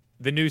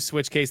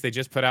Switch case they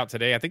just put out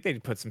today. I think they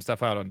put some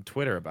stuff out on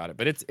Twitter about it,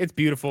 but it's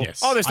beautiful.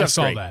 Yes, all this stuff's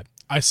great.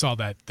 I saw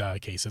that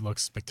case. It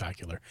looks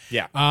spectacular.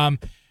 Yeah.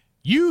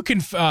 You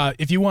can,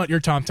 if you want your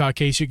Tom Talk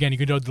case, you can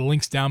go to the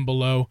links down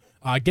below.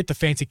 Get the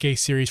Fancy Case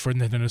series for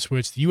the Nintendo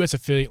Switch. The U.S.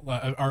 affiliate,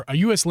 our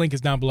U.S. link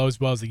is down below, as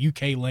well as the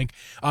U.K. link.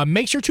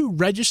 Make sure to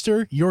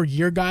register your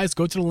gear, guys.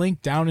 Go to the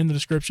link down in the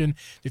description.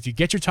 If you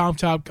get your Tom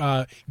Talk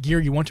gear,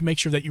 you want to make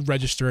sure that you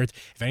register it.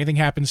 If anything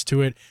happens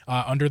to it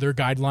under their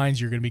guidelines,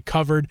 you're going to be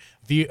covered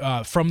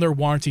from their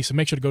warranty. So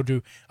make sure to go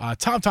to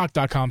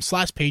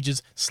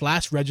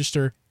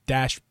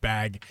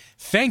tomtalk.com/pages/register-bag.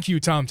 Thank you,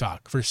 Tom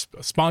Talk, for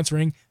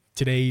sponsoring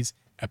today's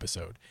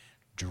episode.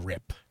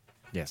 Drip.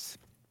 Yes.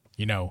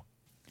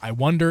 I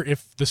wonder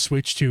if the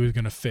Switch 2 is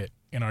going to fit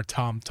in our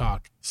Tom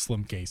Talk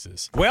slim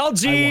cases. Well,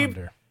 gee,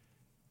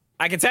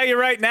 I can tell you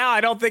right now,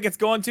 I don't think it's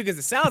going to, because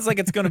it sounds like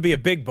it's going to be a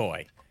big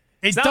boy.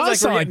 It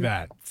does sound like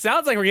that.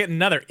 Sounds like we're getting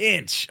another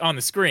inch on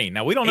the screen.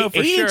 Now, we don't know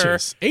for sure.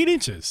 8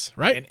 inches,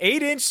 right? An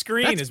 8-inch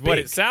screen is what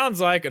it sounds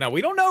like. Now,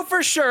 we don't know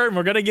for sure, and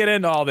we're going to get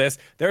into all this.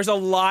 There's a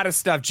lot of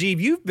stuff. Jeeb,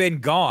 you've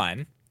been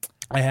gone.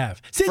 I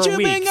have. Since you've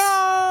been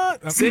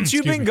gone. Since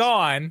you've been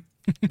gone,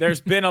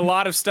 there's been a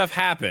lot of stuff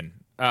happen.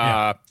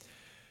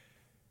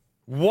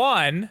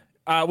 One,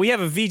 we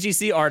have a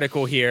VGC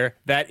article here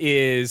that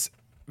is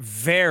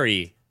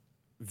very,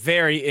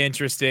 very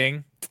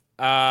interesting.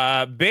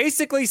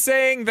 Basically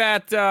saying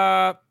that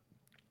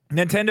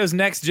Nintendo's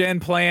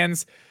next-gen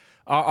plans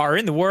are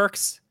in the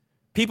works.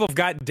 People have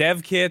got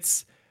dev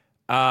kits.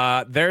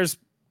 There's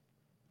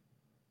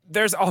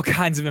all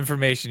kinds of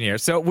information here.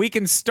 So we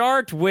can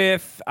start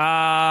with,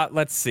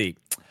 let's see.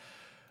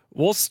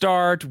 We'll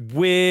start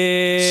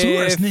with...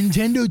 Source,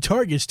 Nintendo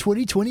targets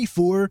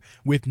 2024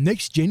 with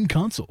next-gen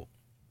console.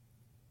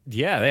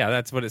 Yeah,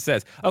 that's what it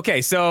says.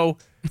 Okay, so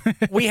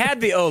we had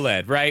the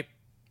OLED, right?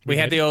 We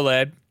had the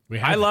OLED.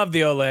 I love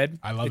the OLED.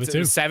 I love it too.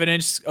 It's a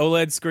 7-inch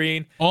OLED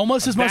screen.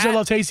 Almost as much as I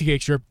love Tasty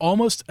Cakes, Strip.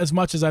 Almost as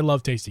much as I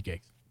love Tasty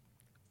Cakes.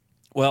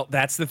 Well,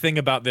 that's the thing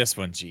about this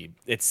one, Jeeb.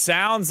 It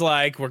sounds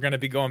like we're going to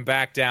be going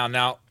back down.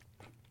 Now,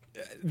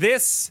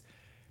 this...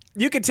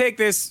 You can take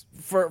this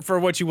for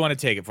what you want to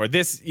take it for.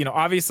 This,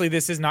 obviously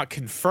this is not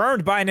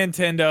confirmed by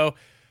Nintendo,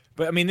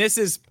 but I mean, this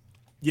is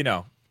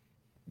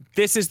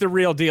the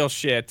real deal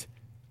shit.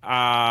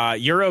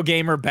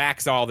 Eurogamer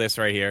backs all this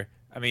right here.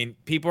 I mean,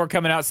 people are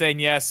coming out saying,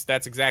 yes,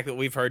 that's exactly what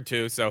we've heard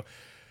too. So,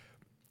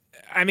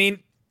 I mean,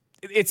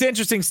 it's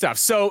interesting stuff.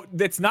 So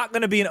it's not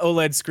going to be an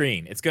OLED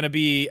screen. It's going to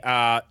be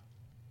an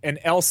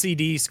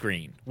LCD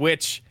screen,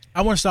 which...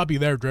 I want to stop you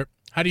there, Drip.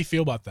 How do you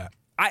feel about that?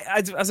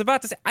 I was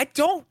about to say,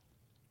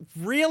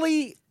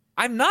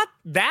 I'm not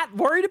that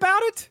worried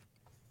about it.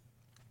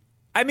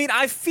 I mean,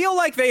 I feel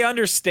like they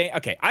understand.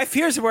 Okay,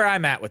 here's where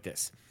I'm at with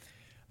this.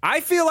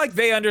 I feel like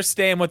they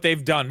understand what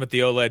they've done with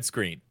the OLED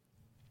screen.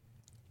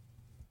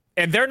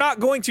 And they're not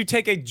going to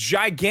take a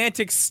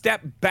gigantic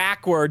step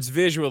backwards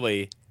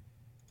visually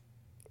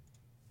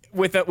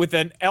with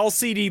an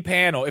LCD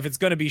panel if it's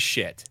going to be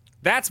shit.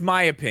 That's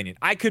my opinion.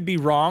 I could be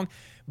wrong,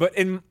 but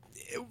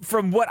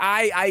from what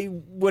I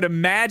would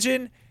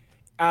imagine,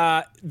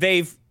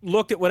 they've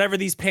looked at whatever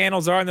these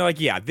panels are, and they're like,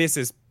 yeah, this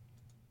is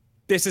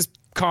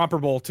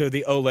comparable to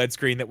the OLED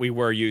screen that we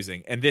were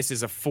using, and this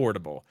is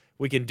affordable.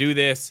 We can do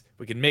this.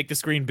 We can make the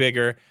screen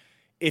bigger.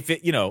 If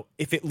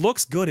it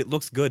looks good, it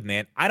looks good,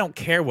 man. I don't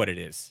care what it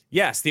is.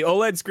 Yes, the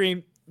OLED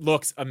screen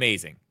looks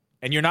amazing,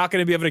 and you're not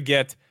going to be able to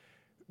get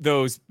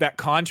that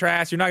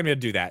contrast. You're not going to be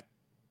able to do that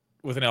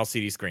with an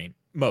LCD screen.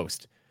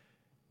 Most.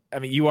 I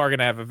mean, you are going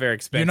to have a very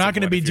expensive. You're not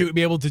going to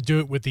be able to do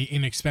it with the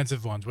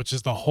inexpensive ones, which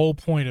is the whole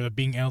point of it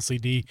being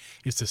LCD,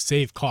 is to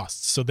save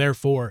costs. So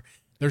therefore,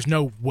 there's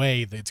no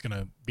way that it's going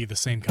to be the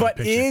same kind of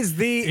picture.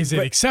 Is it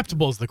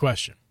acceptable is the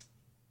question.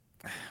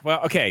 Well,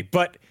 okay,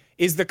 but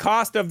is the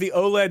cost of the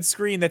OLED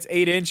screen that's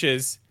 8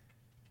 inches?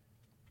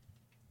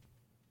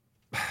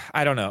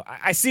 I don't know.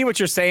 I see what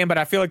you're saying, but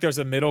I feel like there's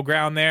a middle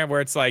ground there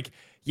where it's like,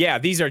 yeah,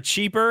 these are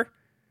cheaper,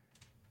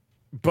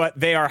 but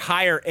they are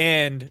higher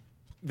end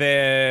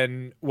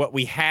than what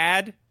we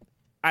had.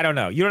 I don't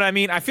know. You know what I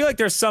mean? I feel like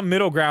there's some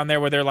middle ground there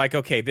where they're like,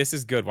 okay, this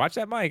is good. Watch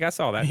that mic. I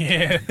saw that.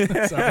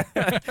 Yeah. Sorry.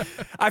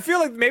 I feel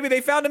like maybe they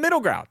found a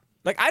middle ground.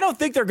 Like, I don't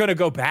think they're going to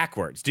go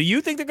backwards. Do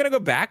you think they're going to go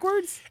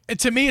backwards?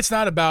 To me, it's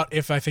not about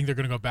if I think they're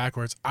going to go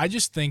backwards. I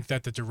just think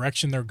that the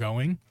direction they're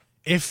going,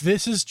 if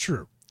this is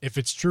true, if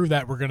it's true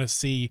that we're going to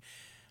see,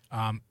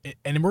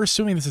 and we're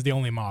assuming this is the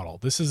only model.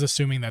 This is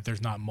assuming that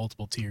there's not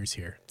multiple tiers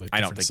here. Like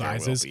I don't think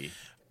sizes. There will be.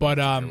 But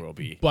there will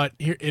be. But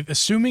here,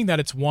 assuming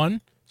that it's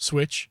one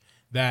Switch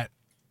that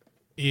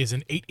is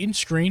an 8-inch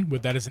screen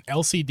that is an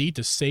LCD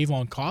to save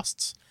on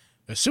costs,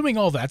 assuming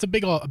all that, it's a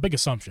big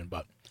assumption,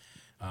 but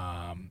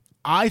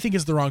I think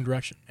it's the wrong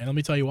direction, and let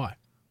me tell you why.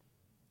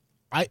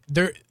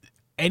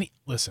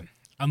 Listen,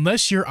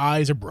 unless your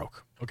eyes are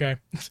broke, okay,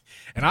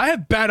 and I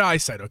have bad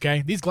eyesight,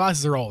 okay. These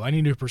glasses are old. I need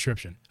a new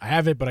prescription. I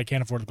have it, but I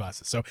can't afford the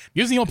glasses, so I'm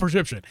using the old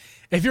prescription.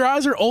 If your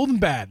eyes are old and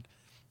bad,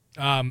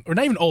 or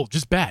not even old,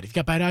 just bad, if you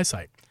got bad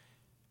eyesight,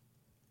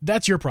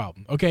 that's your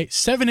problem, okay?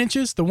 7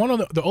 inches, the one on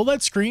the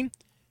OLED screen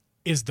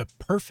is the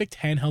perfect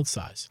handheld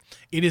size.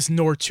 It is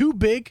nor too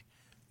big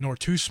nor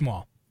too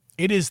small.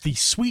 It is the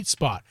sweet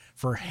spot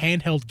for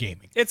handheld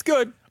gaming. It's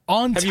good.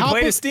 Have you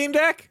played a Steam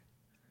Deck?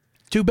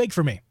 Too big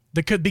for me.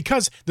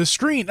 Because the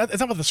screen, it's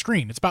not about the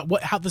screen. It's about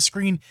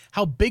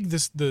how big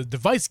the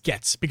device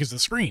gets because of the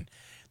screen.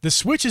 The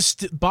Switch is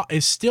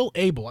still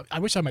able. I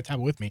wish I had my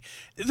tablet with me.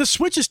 The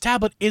Switch's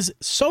tablet is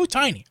so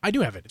tiny. I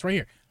do have it. It's right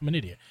here. I'm an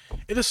idiot.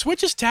 The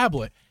Switch's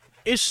tablet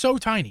is so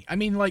tiny. I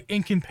mean, like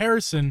in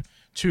comparison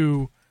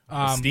to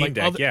a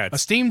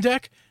Steam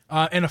Deck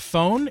and a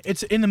phone,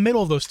 it's in the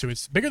middle of those two.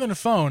 It's bigger than a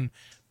phone,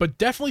 but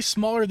definitely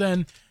smaller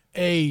than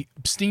a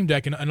Steam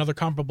Deck and other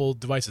comparable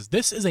devices.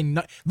 This is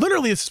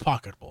literally this is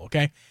pocketable.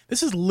 Okay,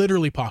 this is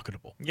literally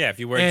pocketable. Yeah, if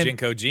you wear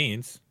Jinko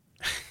jeans.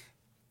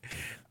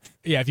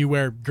 Yeah, if you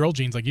wear girl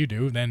jeans like you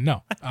do, then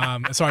no.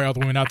 Sorry, all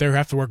the women out there who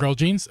have to wear girl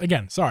jeans.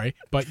 Again, sorry,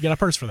 but you get a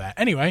purse for that.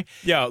 Anyway,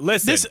 yo,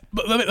 listen.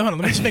 Let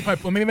me just make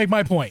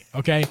my point.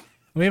 Okay,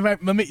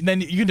 let me.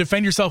 Then you can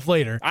defend yourself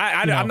later.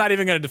 I'm not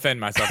even going to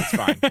defend myself. It's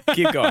fine.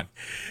 Keep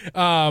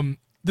going.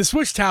 The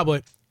Switch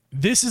tablet.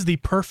 This is the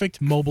perfect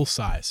mobile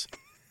size.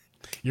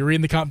 You're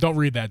reading the don't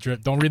read that,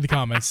 Drip. Don't read the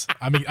comments.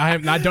 I mean, I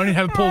don't even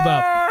have it pulled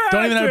up.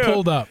 Don't even have it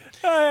pulled up.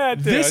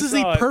 This is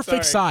the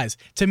perfect size.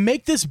 To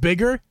make this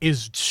bigger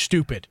is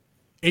stupid.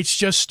 It's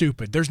just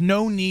stupid. There's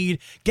no need.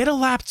 Get a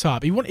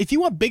laptop. If you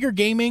want bigger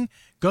gaming,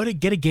 go to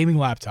get a gaming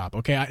laptop.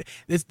 Okay,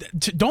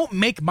 don't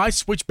make my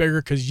Switch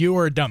bigger because you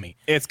are a dummy.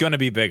 It's gonna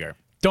be bigger.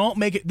 Don't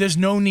make it. There's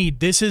no need.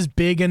 This is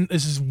big and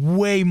this is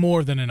way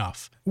more than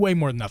enough. Way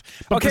more than enough.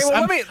 But okay, well,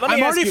 let me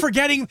I'm already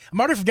forgetting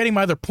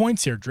my other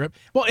points here, Drip.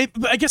 Well,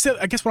 I guess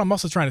what I'm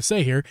also trying to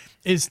say here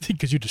is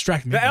because you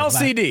distracted me. The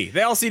LCD. The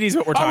LCD is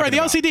what we're talking about. All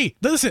right, the LCD.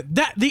 Listen,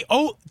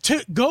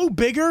 to go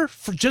bigger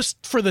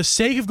for the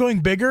sake of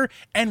going bigger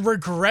and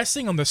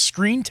regressing on the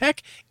screen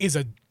tech is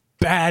a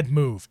bad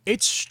move.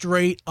 It's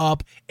straight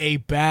up a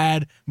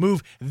bad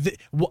move.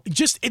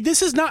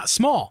 This is not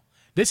small.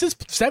 This is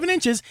 7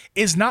 inches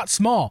is not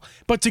small,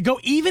 but to go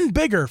even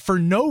bigger for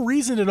no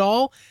reason at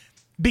all,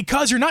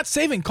 because you're not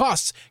saving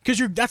costs, because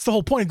that's the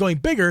whole point of going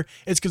bigger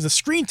is because the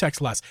screen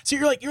tech's less. So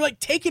you're like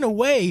taking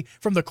away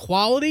from the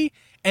quality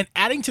and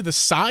adding to the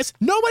size.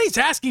 Nobody's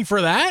asking for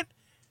that.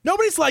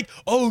 Nobody's like,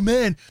 oh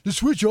man, the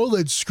Switch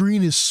OLED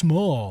screen is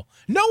small.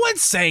 No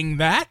one's saying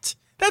that.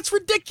 That's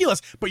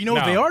ridiculous. But you know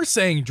what they are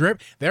saying,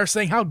 Drip? They're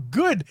saying how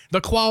good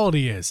the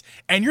quality is,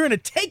 and you're going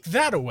to take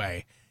that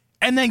away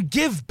and then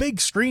give big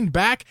screen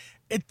back.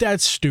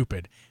 That's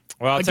stupid.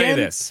 Well, I'll tell you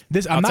this.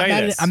 I'm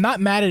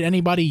not mad at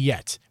anybody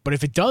yet, but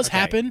if it does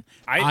happen,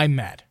 I'm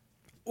mad.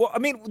 Well, I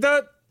mean,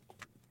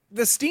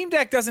 the Steam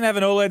Deck doesn't have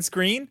an OLED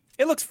screen.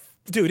 It looks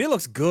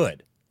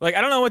good. Like,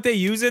 I don't know what they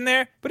use in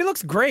there, but it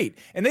looks great.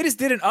 And they just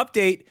did an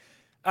update.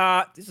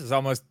 This is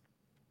almost,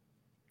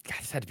 God,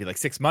 this had to be like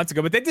 6 months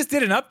ago, but they just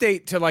did an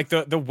update to like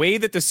the way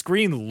that the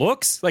screen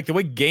looks, like the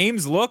way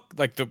games look,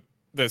 like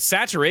the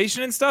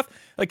saturation and stuff.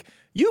 Like,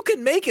 you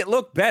can make it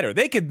look better.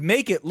 They could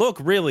make it look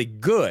really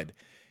good.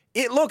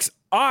 It looks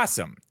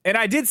awesome. And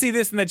I did see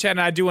this in the chat,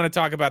 and I do want to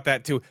talk about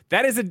that too.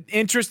 That is an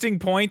interesting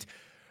point.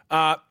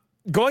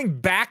 Going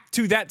back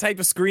to that type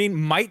of screen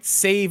might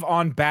save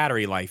on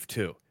battery life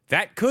too.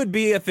 That could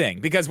be a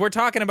thing because we're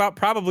talking about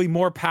probably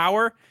more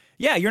power.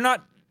 Yeah, you're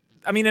not.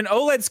 I mean, an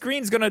OLED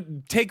screen is going to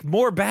take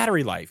more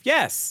battery life.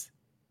 Yes.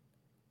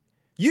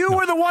 You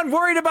were the one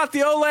worried about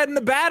the OLED and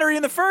the battery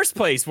in the first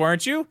place,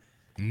 weren't you?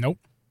 Nope.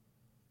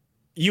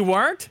 You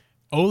weren't?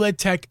 OLED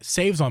tech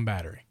saves on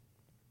battery.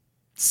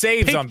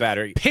 Saves on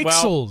battery.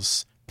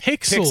 Pixels.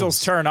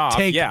 Pixels turn off.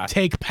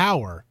 Take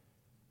power.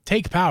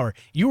 Take power.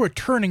 You are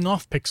turning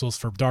off pixels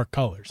for dark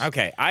colors.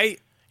 Okay,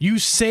 you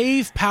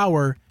save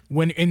power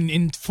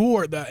when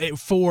for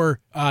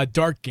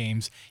dark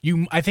games.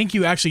 I think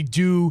you actually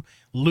do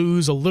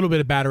lose a little bit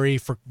of battery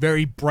for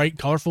very bright,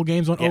 colorful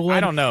games on OLED. I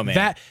don't know,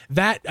 man.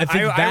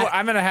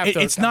 I'm gonna have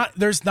to. It's not.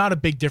 There's not a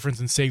big difference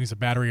in saving a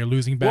battery or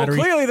losing battery.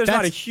 Well, clearly there's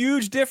not a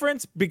huge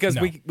difference because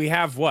we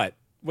have what?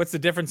 What's the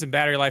difference in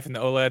battery life in the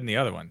OLED and the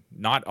other one?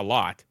 Not a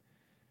lot.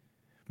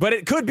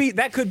 But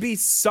that could be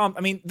some.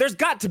 I mean, there's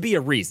got to be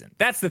a reason.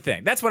 That's the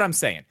thing. That's what I'm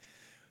saying.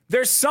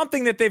 There's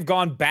something that they've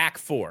gone back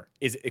for.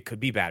 It could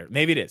be battery.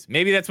 Maybe it is.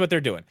 Maybe that's what they're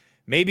doing.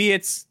 Maybe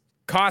it's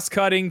cost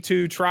cutting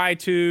to try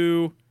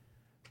to,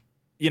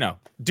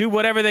 do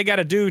whatever they got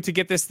to do to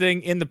get this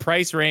thing in the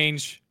price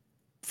range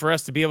for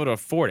us to be able to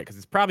afford it. Because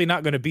it's probably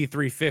not going to be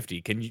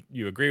 $350. Can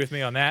you agree with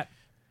me on that?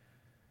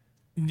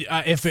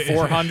 If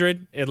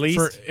 $400 at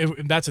least.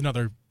 That's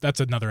another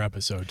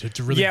episode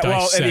to really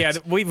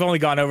dissect. We've only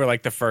gone over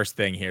like the first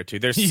thing here too.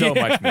 There's so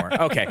much more.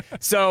 Okay,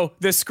 so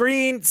the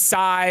screen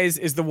size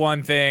is the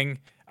one thing.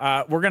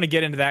 We're gonna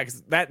get into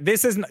that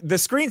because the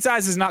screen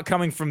size is not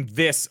coming from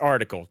this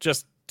article.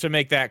 Just to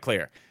make that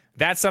clear,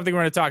 that's something we're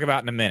gonna talk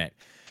about in a minute.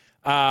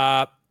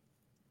 Now,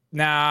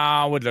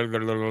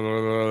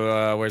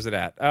 where's it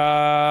at?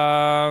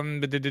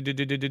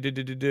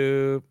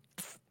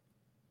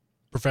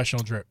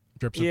 Professional drip.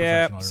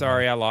 Yeah,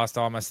 sorry, I lost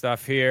all my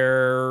stuff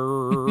here.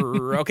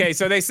 Okay,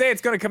 so they say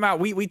it's going to come out.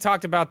 We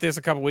talked about this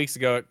a couple weeks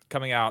ago,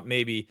 coming out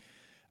maybe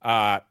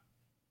the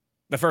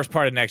first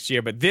part of next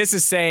year. But this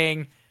is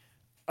saying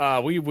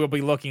we will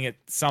be looking at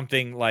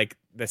something like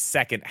the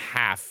second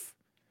half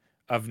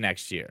of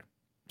next year.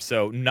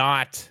 So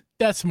not...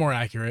 That's more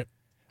accurate.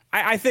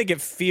 I think it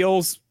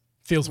feels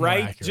right. More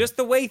accurate. Just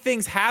the way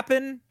things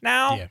happen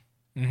now. Yeah.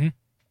 Mm-hmm.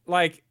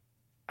 Like,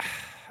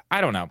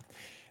 I don't know.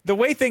 The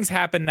way things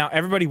happen now,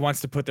 everybody wants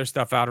to put their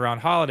stuff out around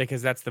holiday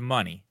because that's the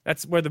money.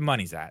 That's where the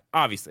money's at,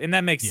 obviously. And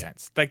that makes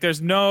sense. Like,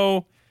 there's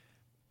no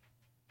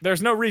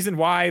reason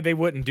why they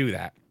wouldn't do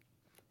that.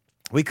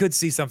 We could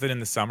see something in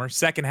the summer.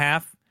 Second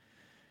half,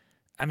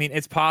 I mean,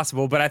 it's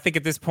possible. But I think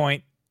at this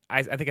point,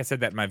 I think I said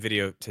that in my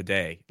video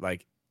today.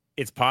 Like,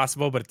 it's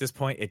possible, but at this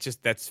point,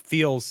 that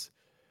feels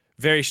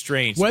very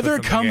strange. Whether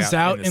it comes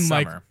out in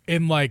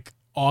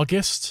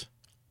August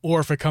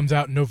or if it comes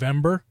out in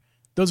November,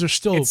 those are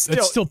still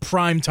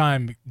prime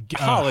time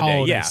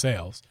holiday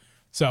sales.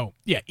 So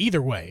yeah,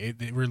 either way,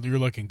 you're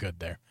looking good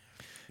there.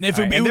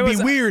 And it would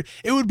be weird.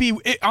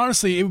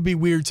 Honestly, it would be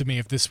weird to me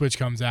if this Switch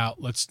comes out.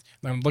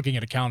 I'm looking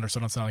at a calendar, so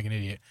I don't sound like an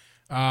idiot.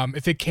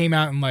 If it came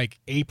out in like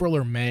April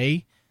or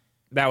May,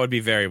 that would be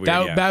very weird.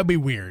 That would be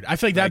weird. I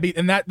feel like that'd be,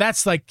 and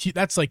that's like Q.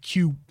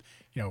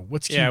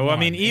 What's Q1? Yeah, well, I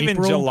mean, even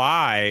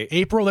July,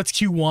 April, that's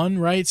Q1,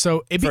 right?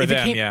 So if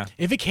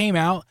it came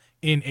out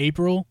in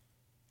April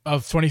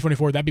of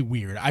 2024, that'd be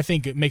weird. I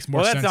think it makes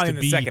more sense. Well, that's not in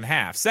the second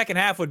half. Second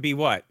half would be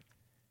what?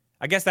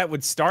 I guess that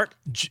would start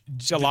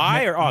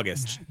July or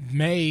August?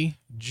 May,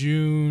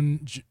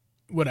 June,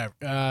 whatever.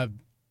 July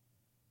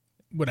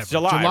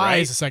right?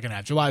 is the second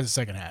half. July is the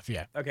second half,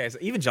 yeah. Okay, so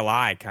even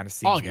July kind of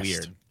seems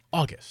weird.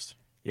 August.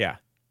 Yeah.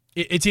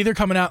 It's either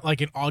coming out like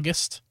in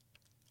August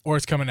or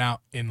it's coming out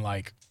in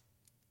like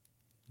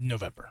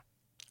November.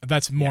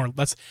 That's more.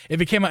 If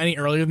it came out any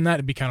earlier than that,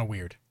 it'd be kind of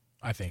weird,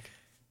 I think.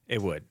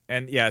 It would.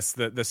 And yes,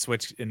 the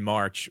Switch in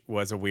March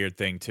was a weird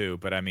thing too.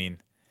 But I mean,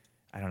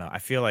 I don't know. I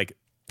feel like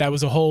that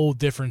was a whole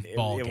different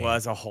ball game. It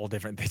was a whole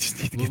different. They just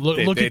need to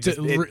look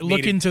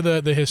into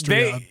the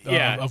history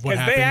of what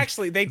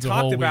happened. They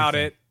talked about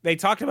it. They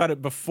talked about it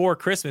before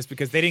Christmas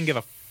because they didn't give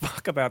a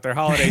fuck about their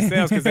holiday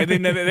sales because they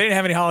didn't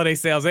have any holiday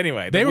sales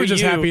anyway. They were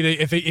just happy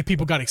if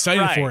people got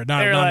excited for it,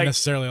 not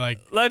necessarily like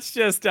let's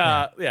just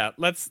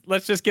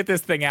let's just get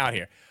this thing out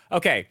here.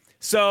 Okay.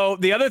 So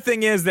the other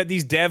thing is that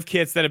these dev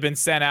kits that have been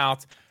sent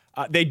out,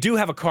 they do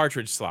have a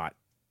cartridge slot.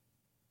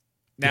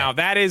 Now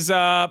that is,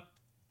 that's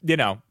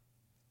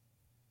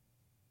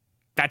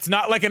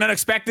not like an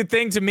unexpected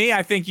thing to me.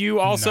 I think you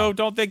also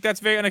don't think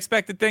that's a very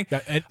unexpected thing.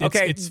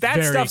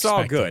 That stuff's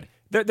all good.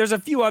 There's a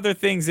few other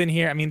things in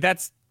here. I mean,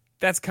 that's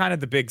kind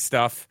of the big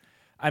stuff.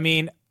 I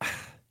mean,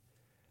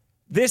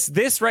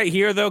 this right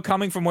here though,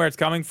 coming from where it's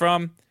coming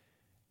from.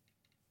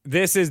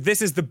 This is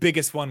the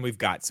biggest one we've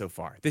got so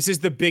far. This is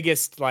the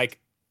biggest, like,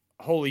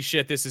 holy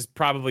shit, this is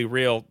probably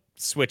real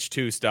Switch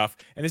 2 stuff.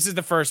 And this is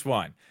the first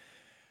one.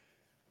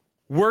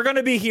 We're going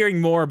to be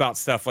hearing more about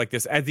stuff like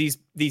this as these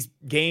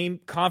game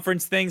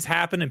conference things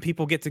happen and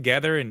people get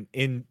together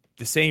in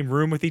the same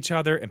room with each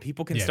other and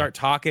people can start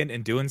talking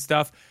and doing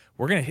stuff,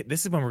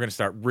 this is when we're going to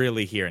start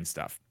really hearing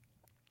stuff.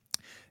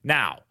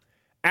 Now,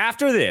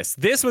 after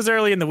this was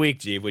early in the week,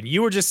 G, when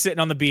you were just sitting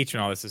on the beach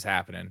when all this was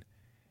happening.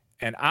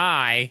 And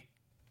I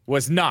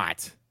was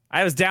not.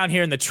 I was down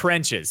here in the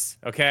trenches,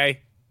 okay?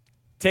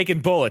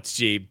 Taking bullets,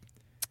 G.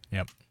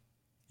 Yep.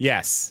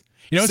 Yes.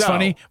 You know, it's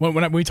funny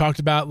when we talked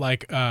about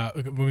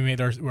when we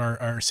made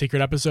our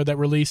secret episode that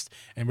released,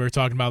 and we were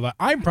talking about like,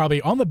 I'm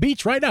probably on the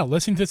beach right now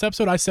listening to this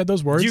episode. I said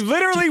those words. You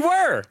literally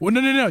were. Well, no.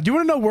 Do you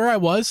want to know where I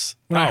was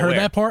when I heard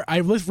that part? I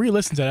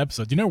re-listened to that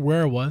episode. Do you know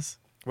where I was?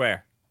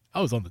 Where? I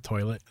was on the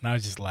toilet, and I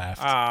just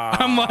laughed.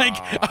 I'm on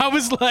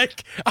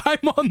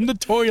the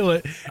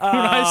toilet when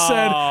I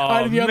said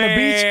I'd be on the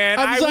beach.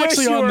 I was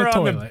actually on the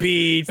toilet. On the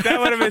beach. That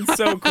would have been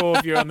so cool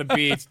if you're on the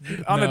beach.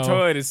 The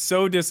toilet is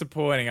so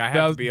disappointing. I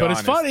have to be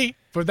honest. But it's funny.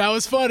 But that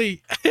was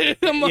funny.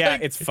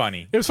 It's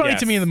funny. It was funny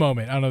to me in the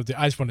moment. I don't know.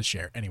 I just want to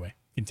share. Anyway,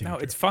 continue. No,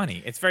 it's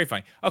funny. It's very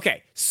funny.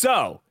 Okay,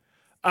 so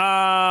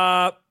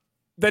the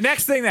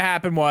next thing that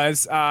happened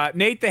was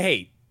Nate the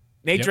Hate.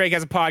 Nate Drake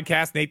has a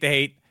podcast, Nate the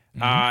Hate.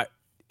 Mm-hmm.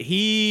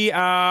 He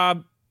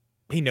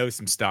knows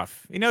some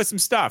stuff.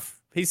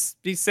 He's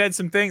said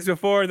some things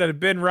before that have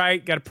been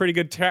right. Got a pretty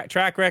good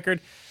track record.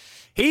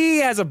 He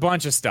has a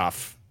bunch of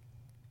stuff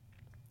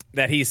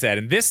that he said,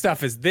 and this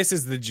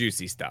is the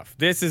juicy stuff.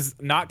 This is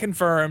not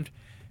confirmed.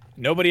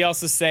 Nobody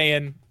else is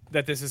saying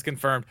that this is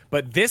confirmed,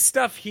 but this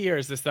stuff here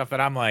is the stuff that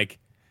I'm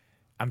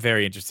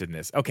very interested in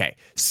this. Okay,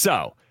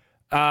 so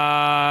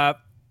what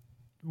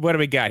do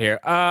we got here?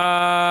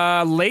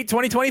 Late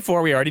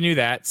 2024. We already knew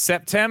that.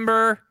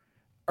 September.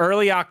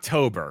 Early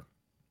October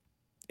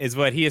is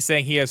what he is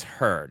saying he has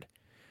heard.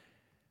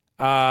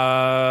 What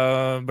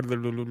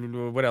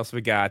else we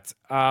got?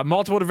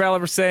 Multiple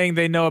developers saying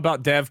they know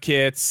about dev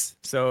kits.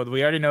 So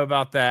we already know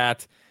about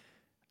that.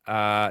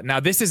 Now,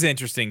 this is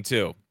interesting,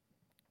 too.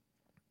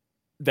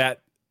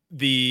 That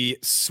the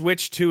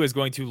Switch 2 is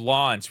going to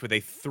launch with a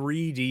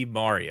 3D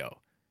Mario.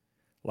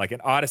 Like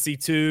an Odyssey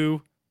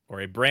 2 or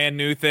a brand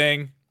new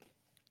thing.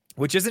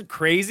 Which isn't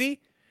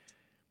crazy.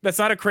 That's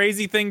not a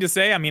crazy thing to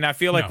say. I mean, I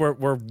feel like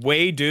we're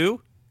way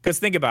due. Because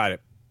think about it.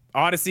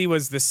 Odyssey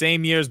was the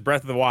same year as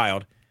Breath of the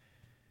Wild.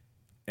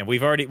 And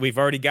we've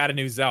already got a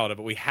new Zelda,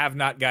 but we have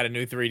not got a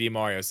new 3D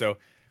Mario. So,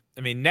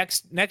 I mean,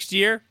 next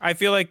year, I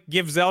feel like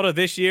give Zelda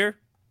this year.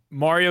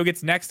 Mario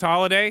gets next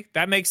holiday.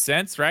 That makes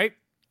sense, right?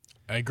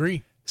 I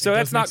agree. So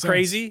that's not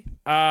crazy.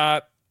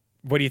 What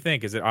do you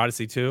think? Is it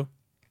Odyssey 2?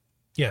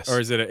 Yes. Or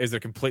is it a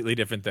completely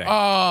different thing?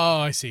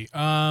 Oh, I see.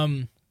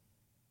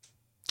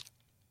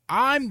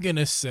 I'm going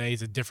to say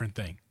it's a different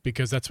thing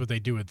because that's what they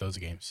do with those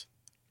games.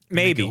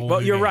 Maybe. Well,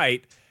 you're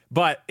right.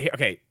 But,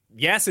 okay,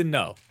 yes and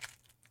no.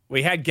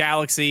 We had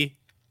Galaxy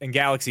and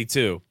Galaxy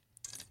 2.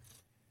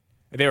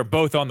 They were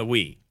both on the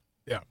Wii.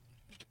 Yeah.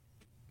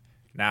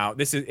 Now,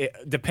 this is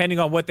depending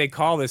on what they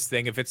call this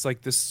thing. If it's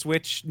like the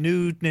Switch,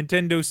 new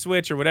Nintendo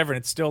Switch or whatever, and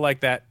it's still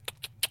like that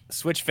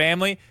Switch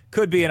family,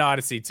 could be an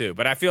Odyssey 2.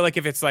 But I feel like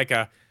if it's like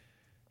a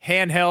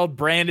handheld,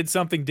 branded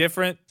something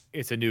different,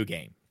 it's a new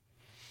game.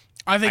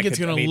 I think it's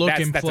going to look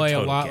and play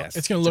a lot.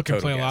 It's going to look and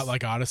play a lot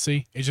like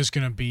Odyssey. It's just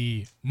going to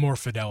be more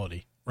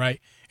fidelity,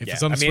 right? If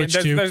it's on the Switch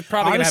 2, there's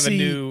probably going to have a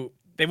new.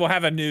 They will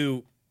have a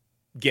new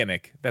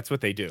gimmick. That's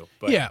what they do.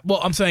 But yeah, well,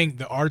 I'm saying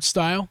the art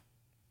style.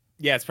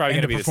 Yeah, it's probably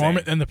going to be the same.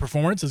 And the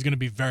performance is going to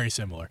be very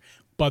similar.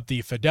 But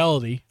the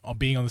fidelity of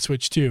being on the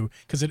Switch 2,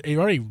 because it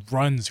already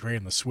runs great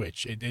on the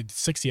Switch. It's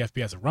 60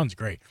 FPS. It runs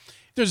great.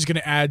 They're just going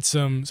to add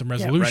some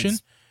resolution.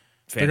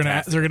 They're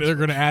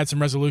gonna add some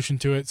resolution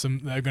to it.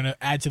 They're gonna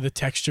add to the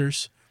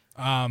textures,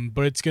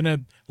 but it's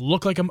gonna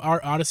look like an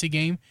Odyssey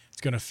game. It's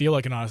gonna feel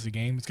like an Odyssey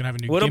game. It's gonna have a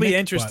new. Well, it'll be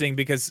interesting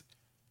because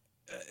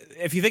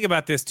if you think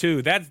about this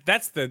too,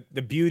 that's the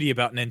beauty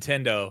about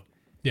Nintendo,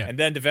 and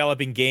then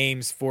developing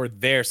games for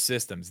their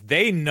systems.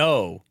 They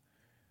know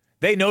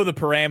the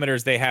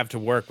parameters they have to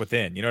work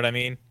within. You know what I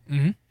mean?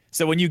 Mm-hmm.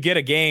 So when you get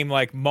a game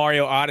like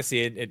Mario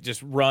Odyssey, it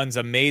just runs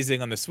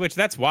amazing on the Switch.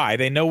 That's why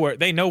they know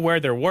where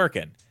they're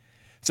working.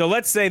 So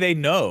let's say they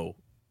know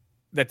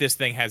that this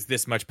thing has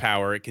this much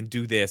power, it can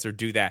do this or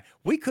do that.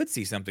 We could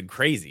see something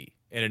crazy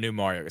in a new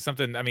Mario.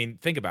 Something, I mean,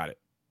 think about it.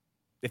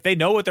 If they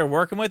know what they're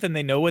working with and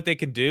they know what they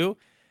can do,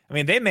 I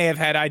mean, they may have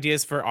had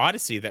ideas for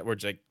Odyssey that were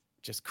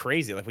just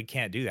crazy. Like, we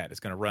can't do that. It's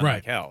going to run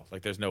like hell.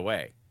 Like, there's no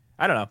way.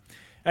 I don't know.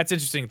 That's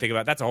interesting to think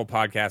about. That's a whole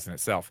podcast in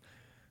itself.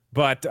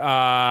 But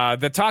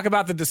the talk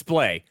about the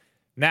display.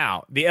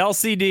 Now, the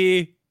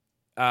LCD,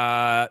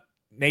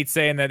 Nate's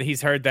saying that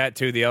he's heard that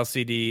too. The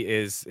LCD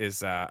is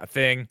a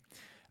thing.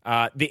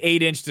 The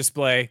 8-inch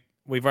display,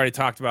 we've already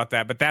talked about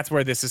that, but that's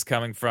where this is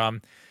coming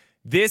from.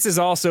 This is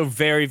also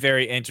very,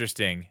 very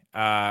interesting.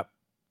 A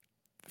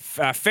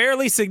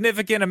fairly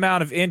significant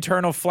amount of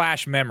internal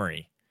flash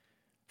memory.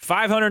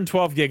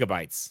 512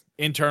 gigabytes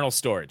internal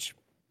storage.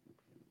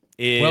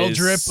 Well,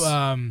 Drip,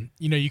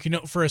 you can,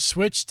 for a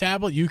Switch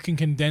tablet, you can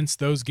condense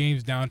those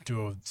games down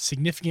to a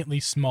significantly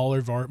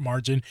smaller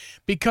margin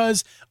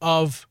because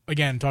of,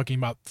 again, talking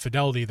about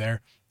fidelity there,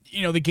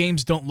 the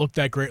games don't look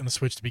that great on the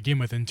Switch to begin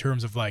with in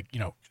terms of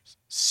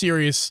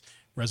serious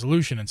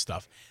resolution and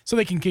stuff. So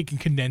they can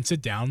condense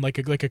it down like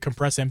a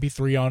compressed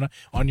MP3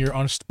 on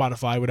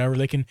Spotify, whatever.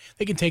 They can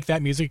take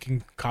that music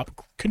and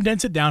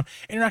condense it down,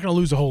 and you're not going to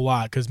lose a whole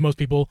lot because most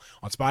people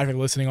on Spotify are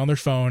listening on their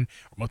phone,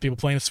 or most people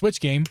playing a Switch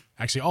game.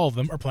 Actually, all of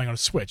them are playing on a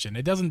Switch, and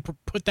it doesn't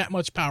put that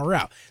much power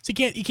out. So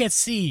you can't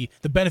see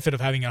the benefit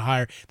of having it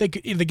higher. The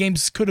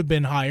games could have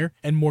been higher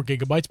and more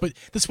gigabytes, but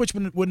the Switch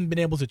wouldn't have been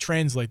able to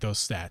translate those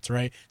stats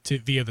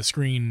via the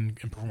screen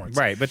and performance.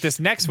 Right, but this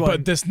next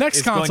one,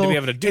 console going to be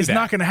able to do is that.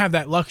 not going to have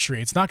that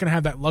luxury. It's not going to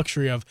have that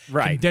luxury of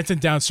condensing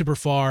down super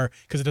far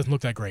because it doesn't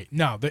look that great.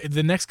 No,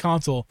 the next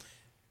console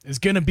is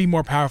going to be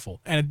more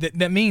powerful, and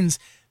that means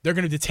they're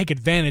going to take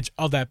advantage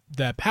of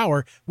that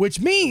power,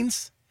 which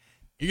means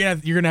you're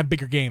gonna have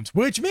bigger games,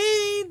 which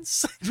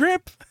means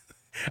Drip.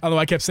 Although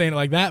I kept saying it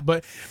like that,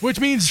 but which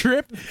means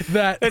Drip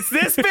that it's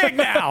this big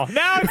now.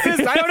 Now it's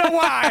this. I don't know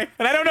why,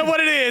 and I don't know what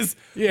it is,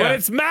 but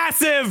it's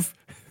massive.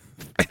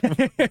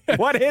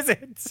 What is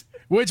it?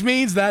 Which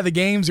means that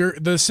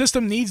the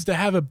system needs to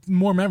have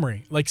more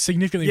memory, like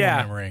significantly more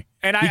memory.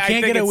 And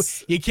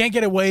you can't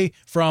get away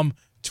from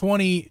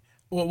 20.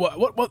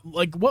 What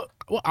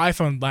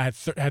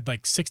iPhone had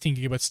like 16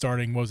 gigabytes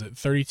starting? What was it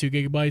 32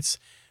 gigabytes?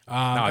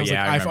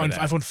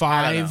 iPhone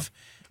 5.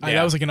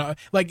 That was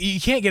you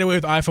can't get away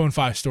with iPhone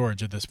 5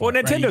 storage at this point.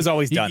 Well, Nintendo's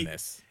always done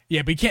this.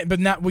 Yeah, but you can't. But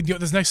not with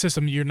this next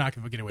system, you're not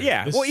going to get away.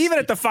 Yeah, with this. Well, even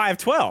at the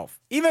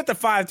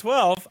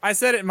 512, I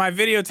said it in my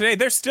video today.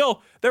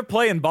 They're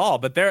playing ball,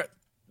 but they're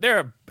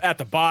at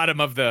the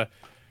bottom of the.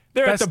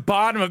 They're at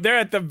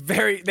the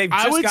very. They've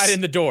just got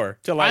in the door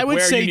to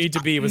where you need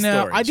to be with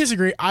storage. I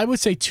disagree. I would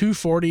say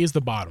 240 is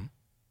the bottom.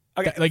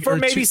 Okay, for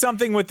maybe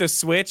something with the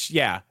Switch,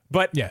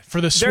 but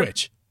for the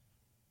Switch.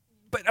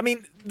 But I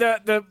mean,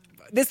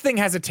 this thing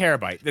has a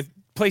terabyte. The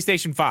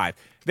PlayStation 5,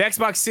 the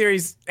Xbox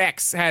Series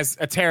X has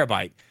a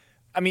terabyte.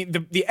 I mean,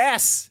 the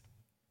S,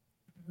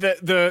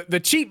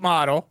 the cheap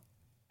model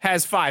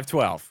has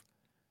 512.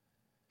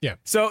 Yeah.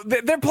 So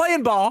they're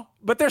playing ball,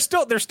 but they're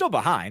still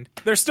behind.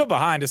 They're still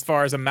behind as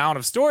far as amount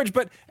of storage.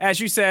 But as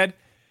you said,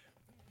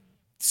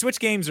 Switch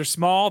games are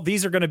small.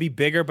 These are going to be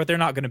bigger, but they're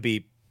not going to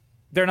be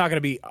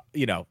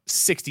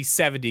 60,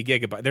 70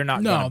 gigabytes. They're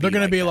not. No, they're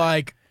going to be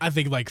like I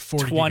think like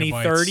 40 20,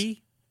 gigabytes.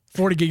 30.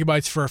 40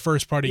 gigabytes for a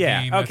first party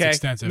game. Okay. That's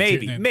extensive.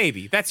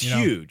 Maybe. That's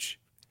huge.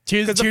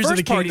 Tears of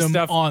the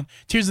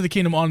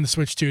Kingdom on the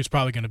Switch 2 is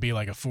probably going to be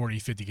like a 40,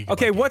 50 gigabyte.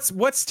 Okay, game.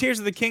 what's Tears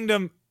of the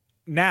Kingdom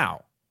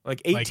now?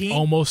 Like 18? Like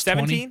almost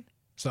 17? 20?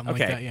 Something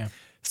like that, yeah.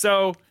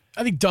 So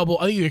I think double.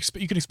 I think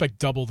you can expect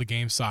double the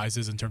game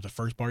sizes in terms of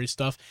first party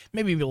stuff.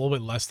 Maybe a little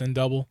bit less than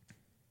double.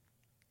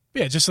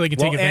 Yeah, just so they can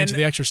take advantage of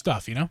the extra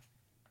stuff,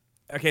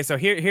 Okay, so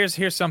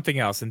here's something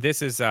else, and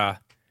this is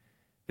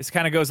this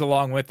kind of goes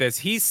along with this.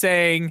 He's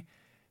saying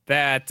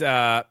that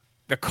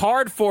the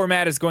card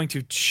format is going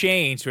to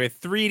change to a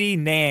 3D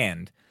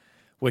NAND,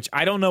 which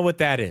I don't know what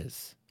that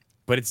is,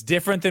 but it's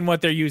different than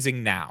what they're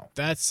using now.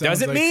 That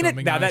doesn't mean it.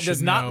 Now that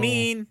does not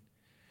mean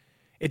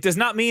it does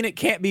not mean it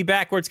can't be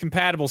backwards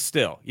compatible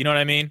still. You know what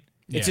I mean?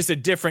 It's just a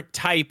different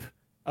type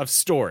of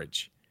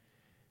storage.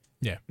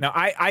 Yeah. Now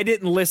I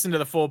didn't listen to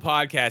the full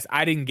podcast.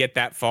 I didn't get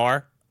that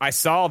far. I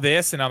saw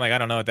this and I'm like, I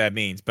don't know what that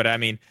means, but I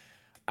mean,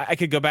 I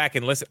could go back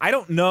and listen. I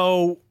don't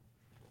know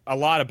a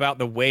lot about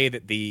the way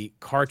that the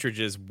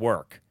cartridges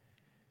work.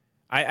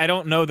 I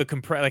don't know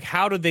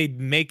how do they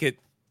make it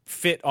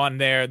fit on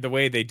there the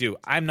way they do?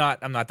 I'm not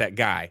that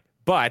guy.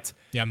 But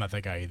yeah, I'm not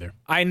that guy either.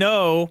 I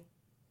know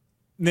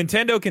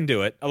Nintendo can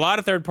do it. A lot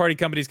of third-party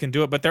companies can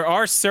do it, but there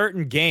are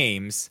certain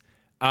games.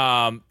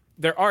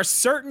 There are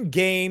certain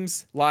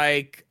games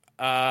like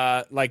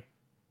NBA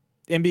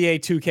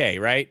 2K,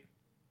 right?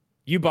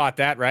 You bought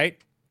that, right?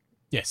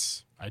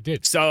 Yes, I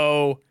did.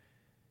 So,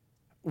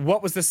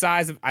 what was the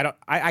size of?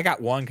 I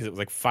got one because it was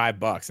like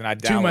 $5, and I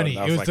downloaded. Too many.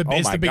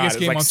 It's the biggest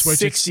game on Switch.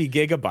 60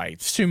 gigabytes.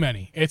 It's too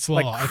many. It's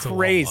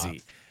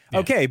crazy. Yeah.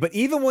 Okay, but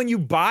even when you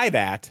buy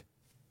that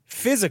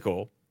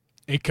physical,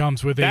 it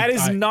comes with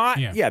that's not.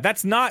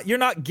 You're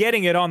not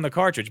getting it on the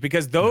cartridge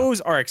because those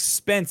are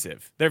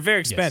expensive. They're very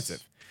expensive.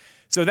 Yes.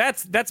 So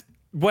that's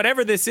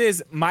whatever this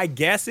is. My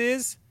guess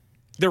is.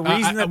 The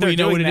reason that we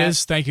know what it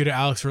is. Thank you to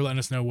Alex for letting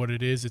us know what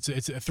it is. It's a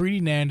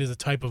 3D NAND is a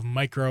type of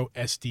micro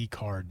SD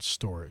card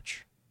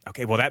storage.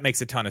 Okay, well that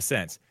makes a ton of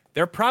sense.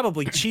 They're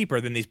probably cheaper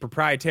than these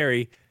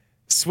proprietary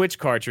Switch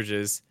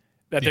cartridges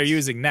that they're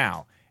using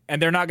now,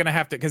 and they're not going to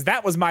have to. Because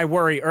that was my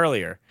worry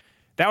earlier.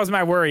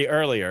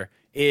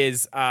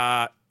 Is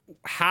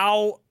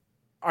how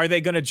are they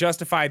going to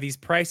justify these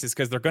prices?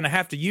 Because they're going to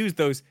have to use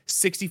those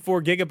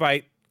 64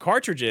 gigabyte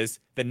cartridges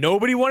that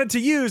nobody wanted to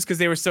use because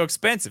they were so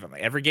expensive. I'm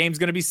like, every game's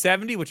going to be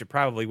 70, which it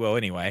probably will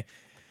anyway.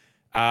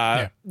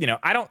 I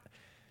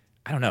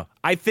don't know.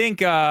 I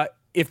think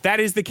if that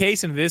is the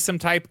case and it is some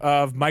type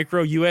of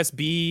micro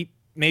USB,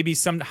 maybe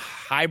some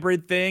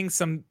hybrid thing,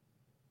 something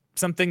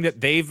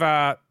that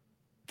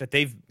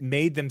they've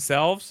made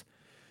themselves,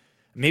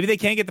 maybe they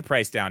can get the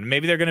price down.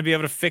 Maybe they're going to be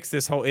able to fix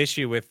this whole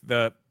issue with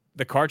the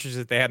the cartridges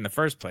that they had in the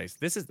first place.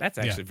 That's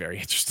actually very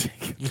interesting.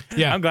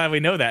 Yeah, I'm glad we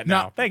know that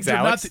now. Thanks,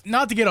 Alex.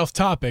 Not to get off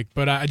topic,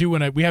 but I do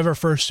want to. We have our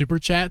first super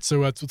chat, so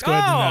let's go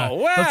ahead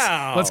and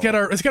wow. let's get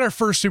our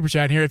first super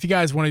chat here. If you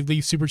guys want to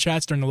leave super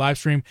chats during the live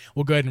stream,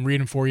 we'll go ahead and read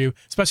them for you,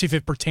 especially if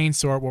it pertains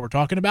to what we're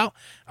talking about.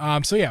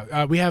 We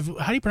have,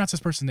 how do you pronounce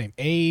this person's name?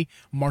 A.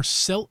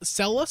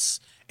 Marcellus.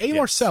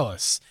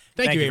 Marcellus.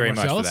 Thank you, A.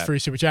 Marcellus, for your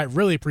super chat.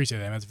 Really appreciate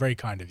that. That's very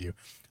kind of you.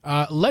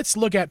 Let's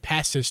look at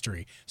past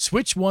history.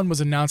 Switch 1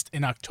 was announced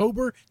in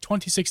October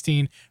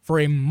 2016 for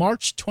a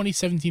March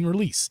 2017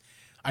 release.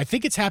 I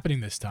think it's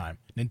happening this time.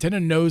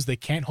 Nintendo knows they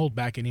can't hold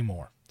back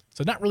anymore.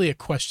 So not really a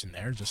question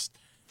there, just,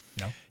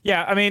 you know.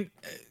 Yeah, I mean,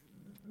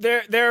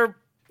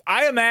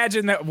 I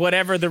imagine that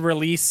whatever the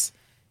release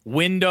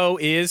window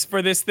is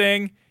for this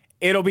thing,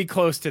 it'll be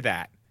close to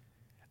that.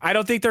 I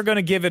don't think they're going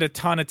to give it a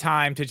ton of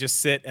time to just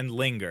sit and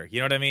linger. You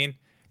know what I mean?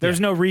 There's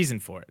no reason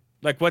for it.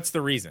 Like, what's the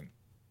reason?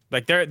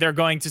 Like, they're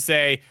going to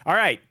say, all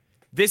right,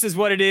 this is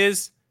what it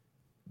is.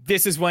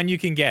 This is when you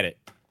can get it.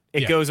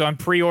 It goes on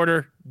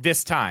pre-order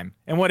this time.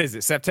 And what is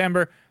it?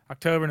 September,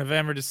 October,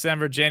 November,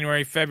 December,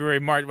 January, February,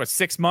 March. What,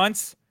 6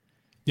 months?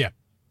 Yeah.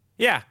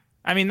 Yeah.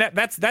 I mean,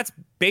 that's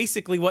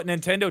basically what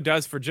Nintendo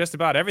does for just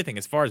about everything.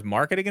 As far as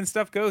marketing and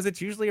stuff goes, it's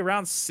usually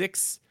around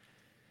 6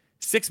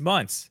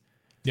 months.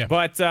 Yeah.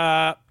 But,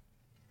 I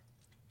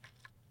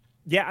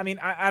mean,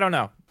 I don't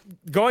know.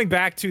 Going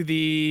back to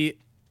the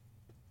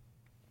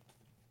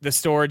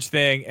storage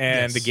thing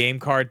and the game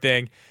card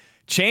thing,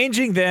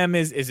 changing them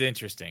is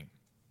interesting.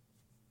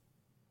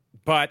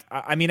 But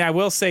I mean, I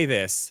will say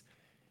this: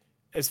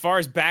 as far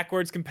as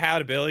backwards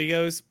compatibility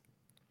goes,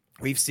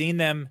 we've seen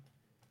them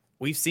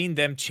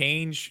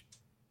change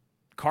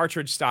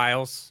cartridge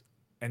styles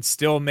and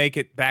still make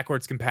it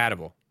backwards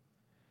compatible.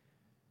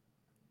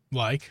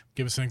 Like,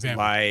 give us an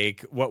example.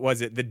 Like, what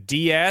was it? The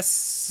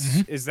DS?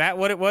 Mm-hmm. Is that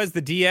what it was?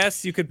 The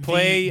DS? You could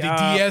play the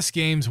DS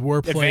games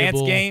were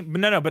playable. Advanced game?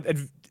 No, but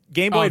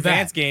Game Boy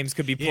Advance games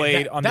could be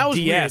played on the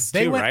DS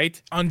too,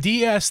 right? On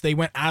DS, they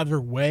went out of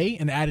their way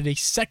and added a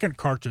second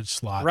cartridge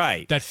slot,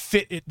 that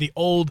fit the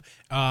old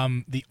what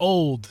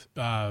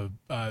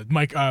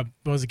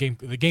was the game?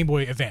 The Game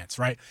Boy Advance,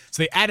 right?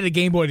 So they added a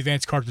Game Boy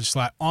Advance cartridge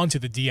slot onto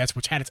the DS,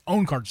 which had its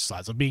own cartridge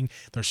slot. So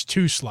there's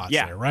 2 slots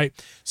there, right?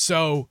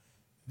 So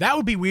that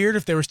would be weird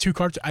if there was 2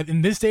 cartridges.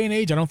 In this day and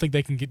age, I don't think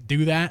they can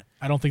do that.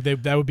 I don't think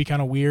that would be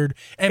kind of weird.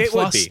 And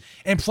plus,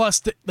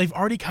 they've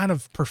already kind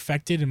of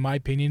perfected, in my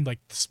opinion, like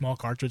the small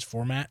cartridge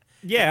format.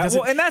 Yeah,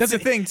 and that's the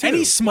thing too.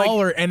 Any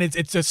smaller, and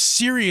it's a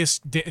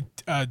seriously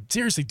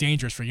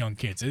dangerous for young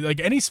kids.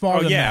 Like any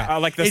smaller than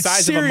that, like the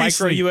size of a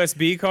micro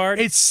USB card.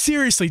 It's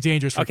seriously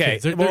dangerous for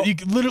kids. You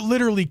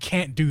literally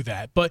can't do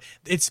that. But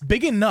it's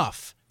big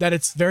enough that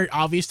it's very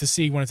obvious to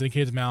see when it's in a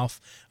kid's mouth.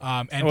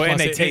 And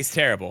they taste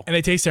terrible. And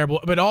they taste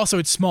terrible. But also,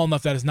 it's small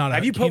enough that it's not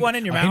Have you put one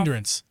in your mouth?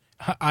 Hindrance.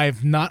 I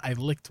have not. I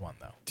licked one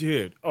though.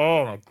 Dude,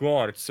 oh my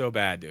god, it's so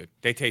bad, dude.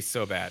 They taste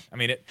so bad. I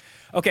mean,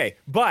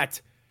 but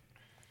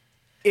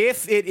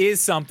if it is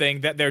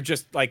something that they're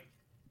just like,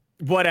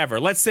 whatever,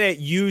 let's say it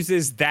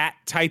uses that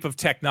type of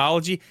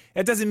technology,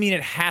 that doesn't mean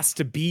it has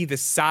to be the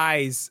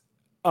size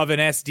of an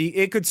SD.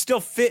 It could still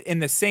fit in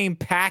the same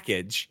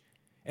package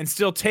and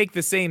still take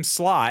the same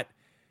slot.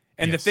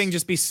 And the thing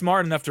just be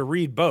smart enough to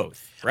read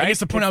both, right? I guess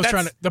the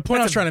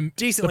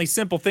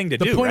simple thing to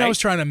do. The point I was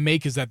trying to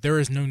make is that there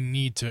is no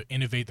need to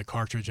innovate the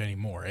cartridge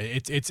anymore.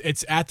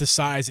 It's at the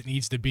size it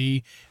needs to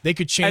be. They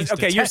could change.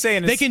 You're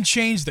saying they can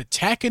change the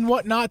tech and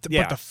whatnot,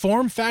 but the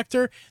form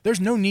factor, there's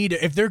no need.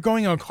 If they're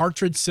going on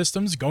cartridge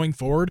systems going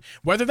forward,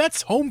 whether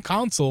that's home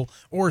console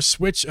or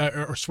Switch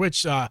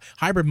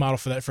hybrid model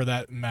for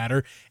that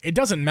matter, it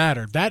doesn't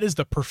matter. That is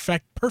the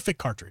perfect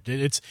cartridge.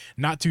 It's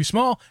not too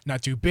small,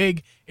 not too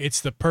big.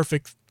 It's the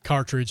perfect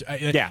cartridge.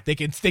 They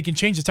can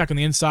change the tech on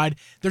the inside.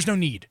 There's no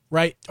need,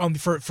 right,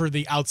 for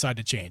the outside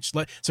to change.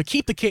 So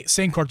keep the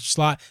same cartridge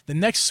slot. The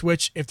next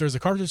Switch, if there's a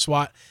cartridge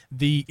slot,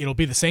 it'll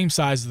be the same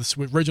size as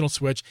the original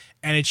Switch,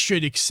 and it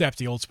should accept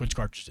the old Switch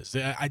cartridges.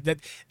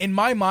 In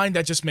my mind,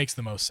 that just makes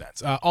the most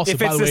sense. Also,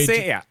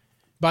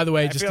 by the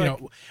way, just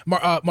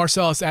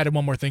Marcellus added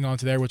one more thing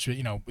onto there, which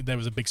that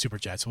was a big super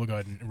chat, so we'll go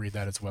ahead and read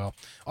that as well.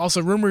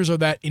 Also, rumors are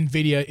that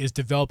Nvidia is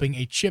developing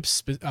a chip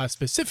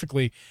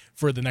specifically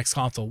for the next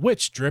console,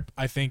 which Drip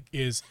I think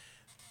is.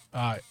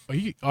 I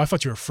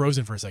thought you were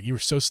frozen for a second. You were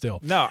so still.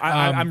 No,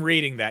 I'm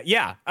reading that.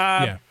 Yeah.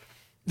 Yeah.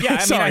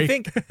 I mean, I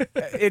think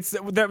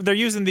they're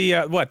using the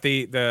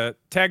Tegra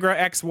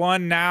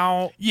X1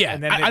 now. Yeah,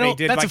 and then they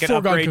did like an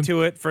upgrade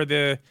to it for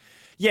the.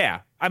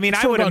 Yeah, I mean,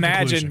 I would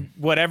imagine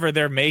whatever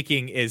they're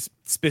making is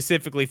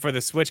specifically for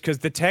the Switch, because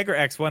the Tegra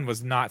X1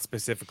 was not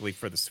specifically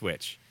for the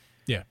Switch.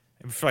 Yeah,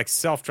 for like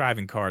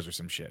self-driving cars or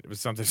some shit. It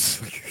was something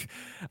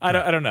I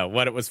don't know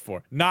what it was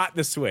for. Not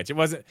the Switch. It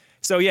wasn't.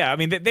 So yeah, I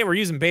mean, they were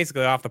using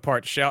basically off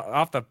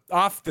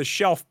the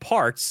shelf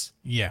parts.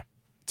 Yeah.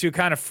 To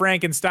kind of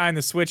Frankenstein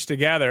the Switch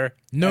together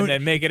and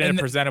then make it in a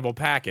presentable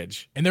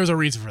package. And there was a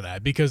reason for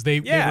that, because they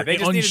were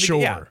just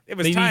unsure. it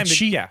was time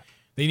to.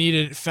 They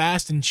needed it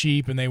fast and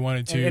cheap, and they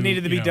wanted to. It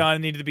needed to be done. It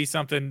needed to be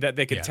something that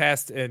they could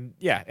test, and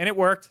and it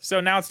worked. So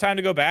now it's time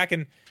to go back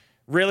and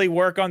really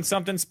work on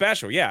something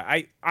special.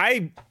 Yeah,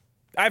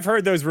 I've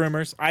heard those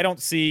rumors. I don't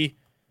see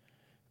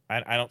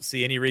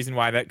any reason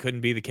why that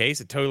couldn't be the case.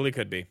 It totally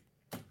could be.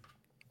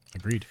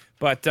 Agreed.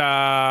 But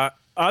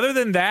other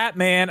than that,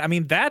 man, I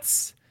mean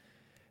that's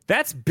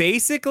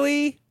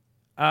basically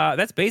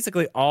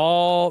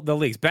all the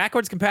leaks.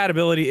 Backwards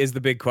compatibility is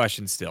the big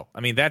question still.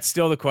 I mean, that's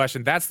still the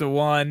question. That's the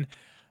one.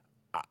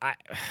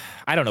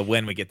 I don't know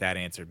when we get that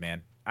answered,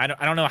 man. I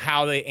don't know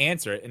how they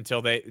answer it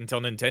until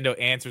Nintendo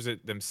answers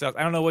it themselves.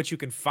 I don't know what you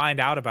can find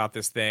out about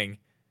this thing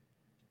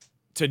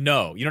to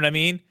know. You know what I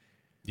mean?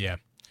 Yeah.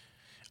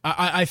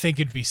 I think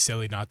it'd be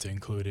silly not to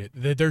include it.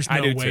 There's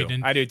no way.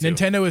 I do too.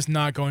 Nintendo is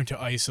not going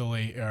to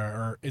isolate,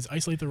 or is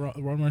isolate the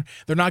wrong word?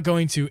 They're not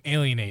going to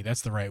alienate.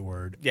 That's the right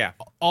word. Yeah.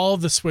 All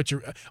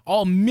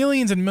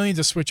millions and millions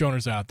of Switch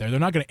owners out there, they're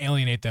not going to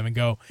alienate them and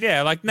go,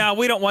 yeah, like, no,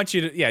 we don't want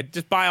you to,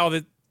 just buy all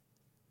the.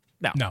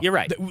 No, you're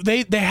right.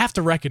 They have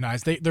to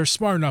recognize, they're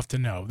smart enough to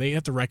know. They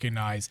have to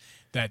recognize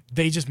that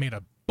they just made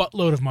a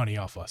buttload of money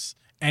off us,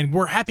 and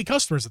we're happy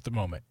customers at the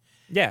moment.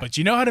 Yeah. But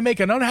you know how to make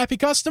an unhappy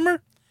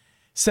customer?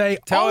 Say,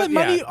 all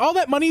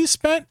that money you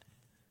spent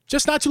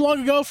just not too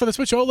long ago for the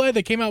Switch OLED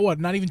that came out,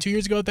 not even 2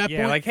 years ago at that point?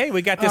 Yeah, like, hey,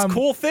 we got this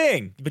cool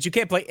thing, but you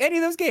can't play any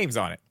of those games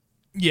on it.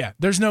 Yeah,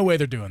 there's no way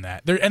they're doing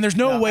that. There's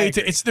no way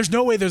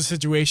there's a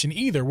situation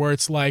either where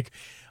it's like,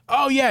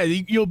 oh yeah,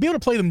 you'll be able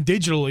to play them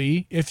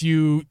digitally if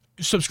you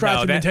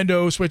subscribe to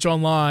Nintendo Switch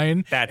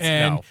Online. Because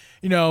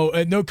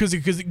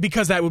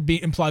that would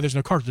imply there's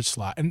no cartridge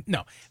slot. And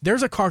no,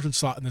 there's a cartridge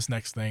slot in this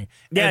next thing.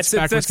 Yeah, it's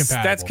backwards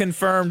compatible. That's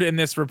confirmed in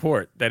this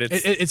report that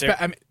it's.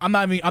 I'm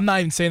not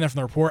even saying that from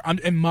the report.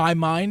 In my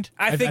mind,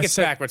 I think it's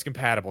backwards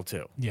compatible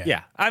too.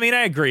 Yeah. I mean,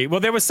 I agree. Well,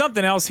 there was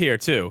something else here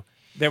too.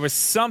 What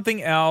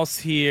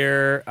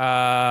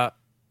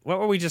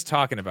were we just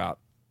talking about?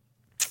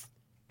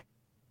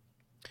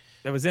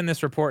 That was in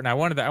this report, and I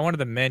wanted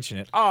to mention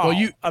it.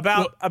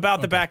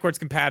 About the backwards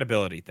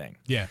compatibility thing.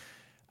 Yeah.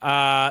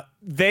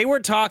 They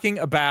were talking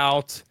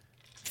about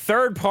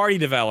third-party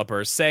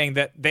developers saying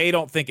that they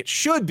don't think it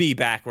should be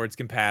backwards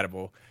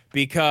compatible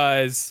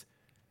because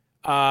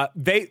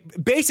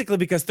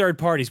because third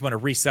parties want to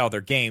resell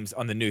their games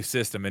on the new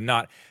system and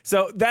not.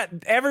 So that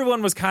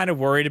everyone was kind of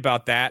worried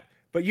about that.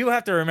 But you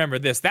have to remember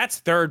this: that's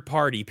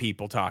third-party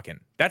people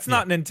talking. That's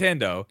not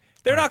Nintendo.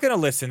 They're not going to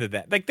listen to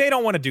that. Like, they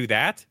don't want to do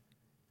that.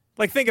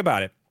 Like, think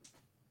about it.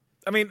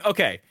 I mean,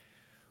 okay.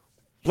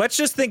 Let's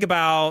just think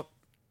about,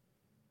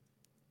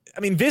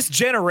 this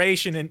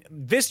generation,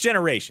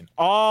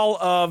 all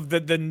of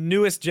the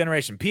newest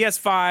generation,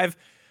 PS5,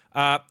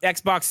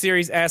 Xbox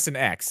Series S and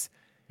X.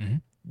 Mm-hmm.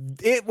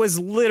 It was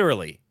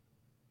literally,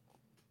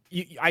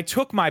 I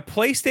took my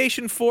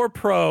PlayStation 4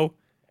 Pro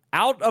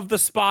out of the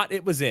spot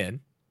it was in.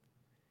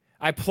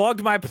 I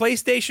plugged my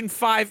PlayStation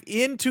 5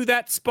 into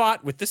that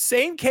spot with the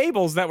same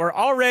cables that were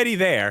already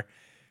there,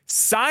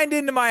 signed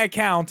into my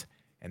account,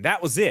 and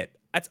that was it.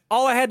 That's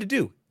all I had to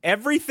do.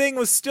 Everything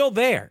was still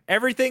there.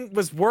 Everything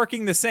was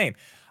working the same.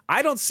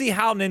 I don't see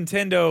how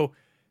Nintendo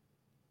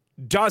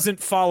doesn't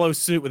follow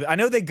suit with it. I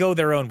know they go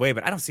their own way,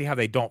 but I don't see how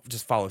they don't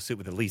just follow suit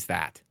with at least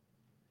that.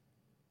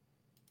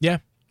 Yeah,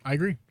 I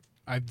agree.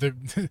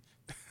 We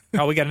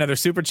got another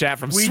super chat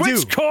from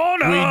Switch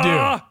Corner. We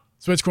do.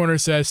 Switch Corner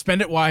says,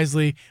 "Spend it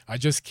wisely. I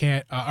just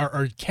can't,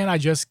 or can I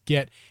just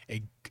get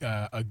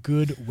a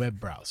good web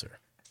browser?"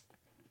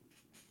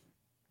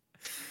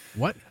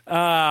 What?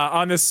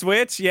 On the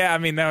Switch? Yeah,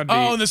 that would be...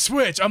 Oh, on the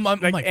Switch. I'm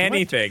like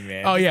anything, what?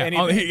 man. Oh, yeah.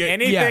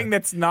 Anything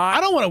that's not...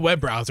 I don't want a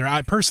web browser.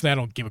 I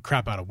don't give a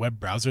crap about a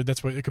web browser.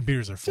 That's what the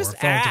computers are for. Just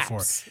phones apps.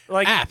 are for.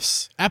 Like,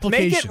 apps.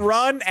 Applications. Make it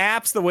run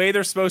apps the way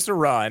they're supposed to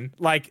run.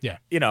 Like,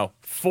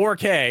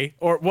 4K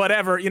or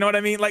whatever. You know what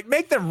I mean? Like,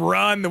 make them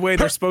run the way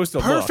they're supposed to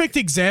look. Perfect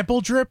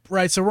example, Drip.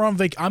 Right, so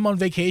I'm on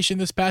vacation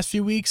this past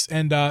few weeks,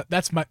 and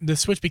the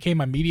Switch became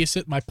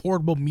my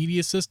portable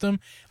media system.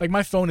 Like,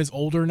 my phone is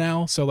older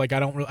now, so like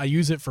I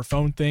use it for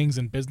phone things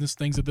and business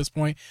things at this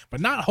point,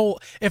 but not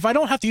if I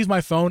don't have to use my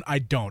phone, I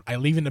don't. I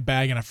leave it in the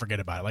bag and I forget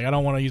about it. Like, I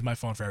don't want to use my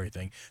phone for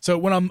everything. So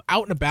when I'm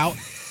out and about,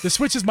 the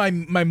Switch is my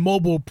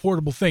mobile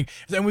portable thing.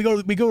 Then we go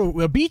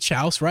to a beach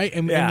house, right?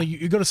 And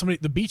you go to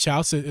the beach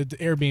house at the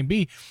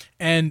Airbnb,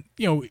 and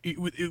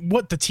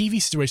what the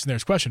TV situation there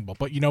is questionable,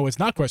 but it's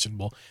not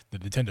questionable. The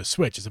Nintendo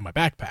Switch is in my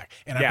backpack,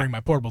 and I bring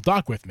my portable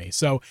dock with me.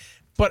 So,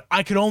 but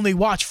I could only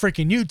watch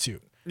freaking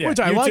YouTube. Yeah, which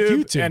I like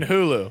YouTube and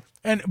Hulu.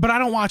 But I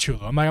don't watch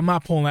Hulu. I'm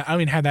not pulling that. I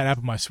don't even have that app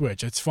on my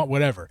Switch. It's fun,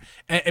 whatever.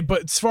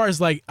 But as far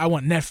as like, I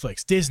want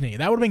Netflix, Disney.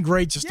 That would have been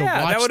great just to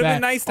watch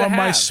that nice on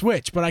my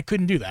Switch. But I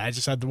couldn't do that. I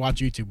just had to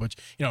watch YouTube, which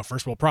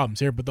first world problems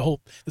here. But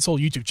this whole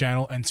YouTube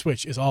channel and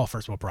Switch is all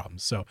first world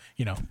problems. So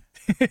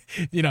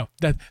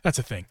that's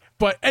a thing.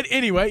 But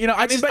anyway,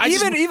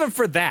 even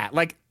for that,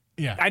 like,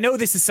 yeah, I know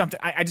this is something.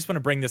 I just want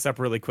to bring this up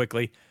really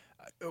quickly.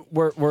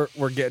 We're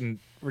getting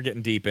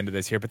deep into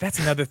this here, but that's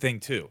another thing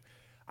too.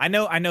 I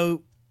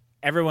know.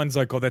 Everyone's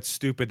like, oh, that's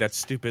stupid.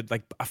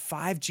 Like, a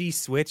 5G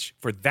Switch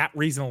for that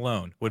reason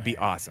alone would be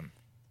awesome.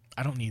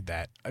 I don't need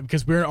that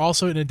because we're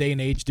also in a day and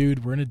age,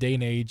 dude. We're in a day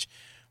and age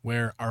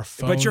where our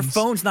phones. But your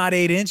phone's not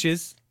 8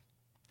 inches.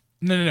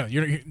 No.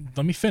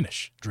 Let me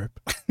finish, Drip.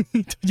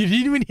 You didn't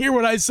even hear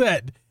what I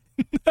said.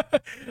 Okay,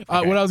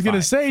 what I was going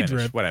to say,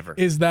 Drip, whatever.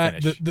 is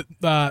that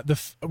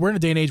we're in a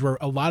day and age where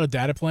a lot of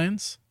data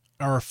plans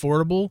are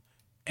affordable,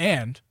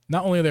 and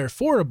not only are they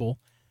affordable,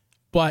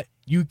 but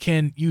you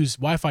can use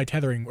Wi-Fi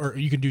tethering, or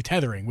you can do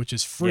tethering, which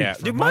is free. Yeah,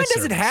 dude, mine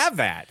doesn't have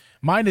that.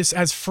 Mine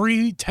has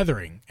free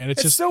tethering, and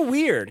it's just so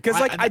weird because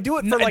I do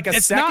it for like a second.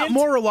 It's not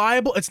more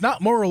reliable. It's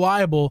not more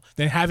reliable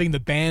than having the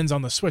bands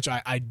on the Switch.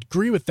 I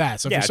agree with that.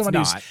 So if you're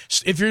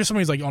somebody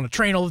who's like on a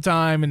train all the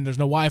time and there's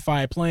no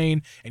Wi-Fi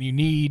plane and you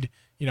need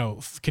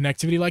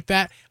connectivity like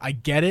that, I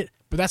get it.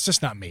 But that's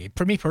just not me.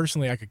 For me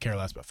personally, I could care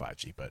less about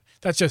 5G, but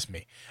that's just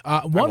me.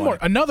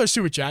 Another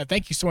super chat.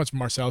 Thank you so much,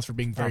 Marcellus, for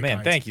being very kind. Oh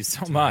man, thank you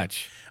so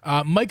much.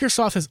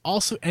 Microsoft has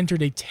also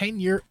entered a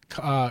 10-year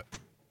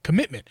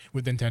commitment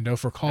with Nintendo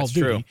for Call of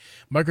Duty. True.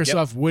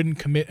 Microsoft wouldn't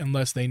commit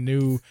unless they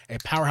knew a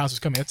powerhouse was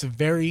coming. That's a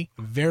very,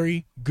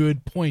 very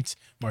good point,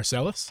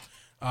 Marcellus.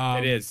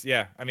 It is,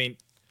 yeah. I mean,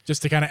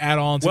 just to kind of add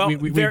on to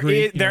we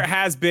agree. There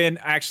has been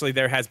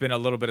a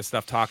little bit of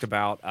stuff talked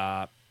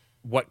about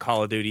what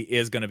Call of Duty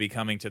is going to be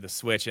coming to the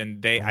Switch,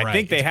 and I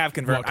think they have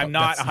confirmed. I'm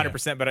not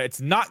 100%, but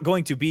it's not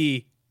going to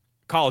be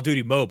Call of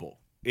Duty Mobile.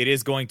 It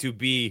is going to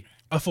be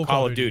a full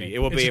Call of Duty. It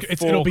will be a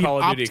full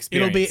Call of Duty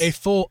experience. It'll be a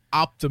full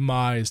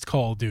optimized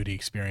Call of Duty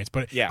experience,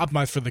 but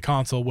optimized for the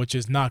console, which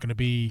is not going to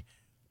be,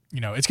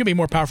 it's going to be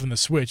more powerful than the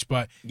Switch,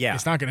 but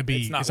it's not going to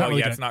be. It's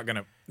not going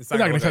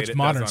to touch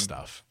modern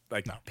stuff.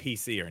 Like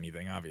PC or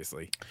anything,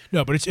 obviously.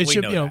 No, but it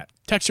should,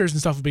 textures and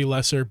stuff will be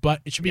lesser,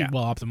 but it should be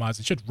well optimized.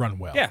 It should run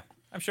well. Yeah.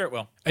 I'm sure it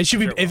will. It should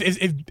be.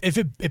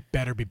 It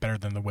better be better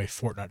than the way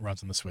Fortnite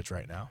runs on the Switch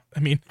right now. I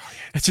mean,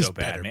 it's just so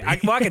bad, man. I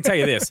can tell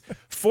you this: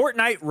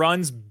 Fortnite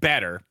runs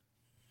better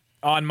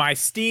on my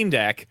Steam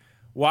Deck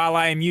while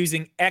I am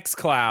using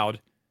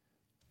xCloud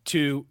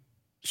to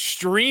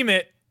stream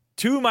it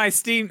to my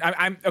Steam.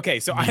 I'm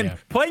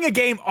playing a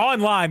game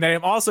online that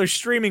I'm also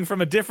streaming from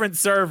a different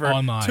server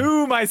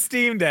to my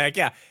Steam Deck.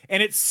 Yeah,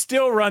 and it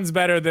still runs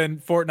better than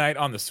Fortnite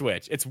on the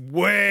Switch. It's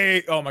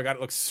oh my god,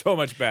 it looks so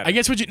much better. I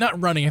guess what you're not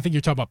running. I think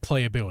you're talking about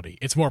playability.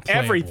 It's more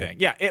playable. Everything.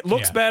 Yeah, it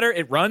looks better.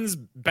 It runs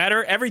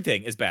better.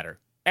 Everything is better.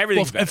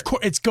 Everything's better. Of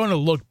course, it's going to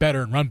look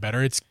better and run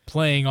better. It's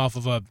playing off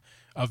of a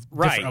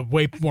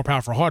way more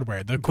powerful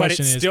hardware. The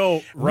question is,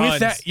 still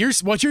runs. With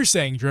that, what you're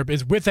saying, Drip,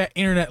 is with that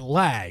internet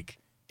lag.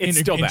 It's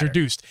still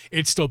introduced.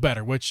 It's still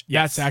better, which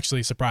that's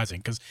actually surprising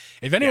because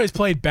if anybody's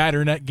played bad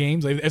internet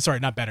games,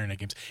 not bad internet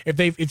games.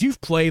 If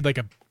you've played like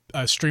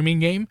a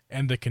streaming game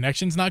and the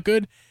connection's not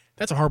good,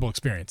 that's a horrible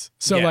experience.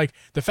 So like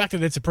the fact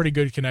that it's a pretty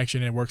good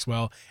connection and it works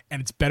well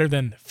and it's better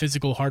than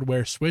physical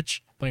hardware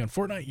Switch playing on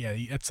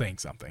Fortnite, that's saying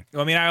something.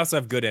 Well, I mean, I also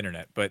have good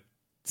internet, but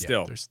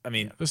still, there's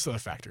other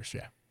factors.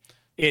 Yeah,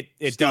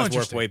 it does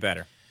work way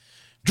better.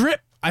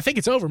 Drip. I think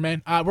it's over,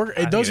 man.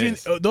 Those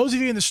of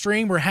you in the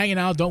stream, we're hanging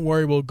out. Don't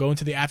worry. We'll go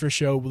into the after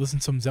show. We'll listen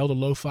to some Zelda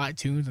lo-fi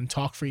tunes and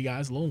talk for you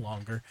guys a little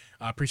longer.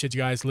 I appreciate you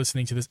guys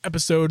listening to this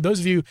episode.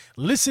 Those of you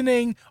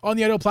listening on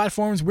the audio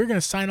platforms, we're going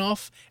to sign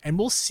off, and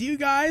we'll see you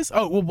guys.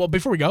 Oh, well,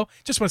 before we go,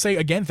 just want to say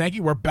again, thank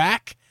you. We're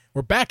back.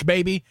 We're back,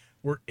 baby.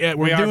 We're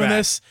doing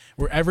this.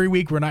 We're every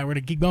week. We're going to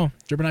keep going.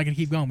 Drip and I going to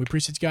keep going. We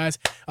appreciate you guys.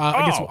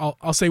 I guess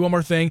I'll say one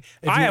more thing.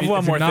 I have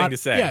one more thing to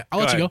say. Yeah, I'll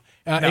let you go.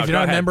 If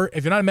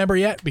you're not a member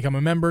yet, become a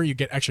member. You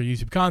get extra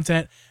YouTube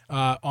content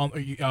on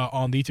the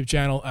YouTube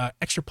channel.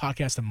 Extra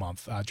podcast a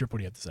month. Drip, what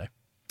do you have to say?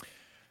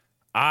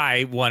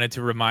 I wanted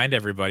to remind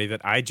everybody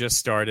that I just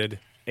started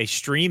a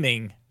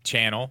streaming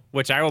channel,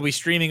 which I will be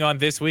streaming on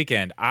this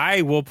weekend.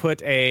 I will put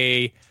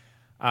there'll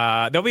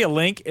be a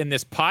link in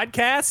this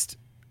podcast.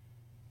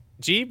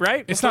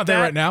 Right? It's not there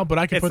right now, but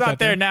I can put that there. It's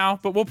not there now,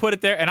 but we'll put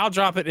it there, and I'll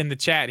drop it in the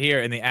chat here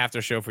in the after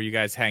show for you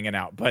guys hanging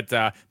out. But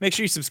make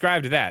sure you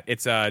subscribe to that.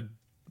 It's what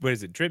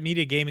is it? Drip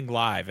Media Gaming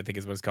Live, I think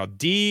is what it's called.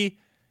 Drip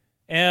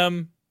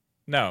MG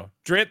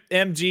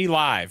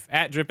Live.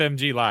 At Drip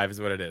MG Live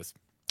is what it is.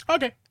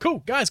 Okay,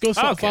 cool. Guys, go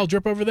follow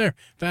Drip over there.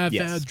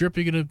 Drip,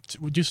 you're going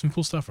to do some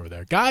cool stuff over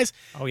there. Guys,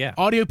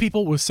 audio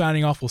people, we're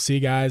signing off. We'll see you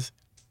guys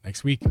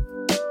next week.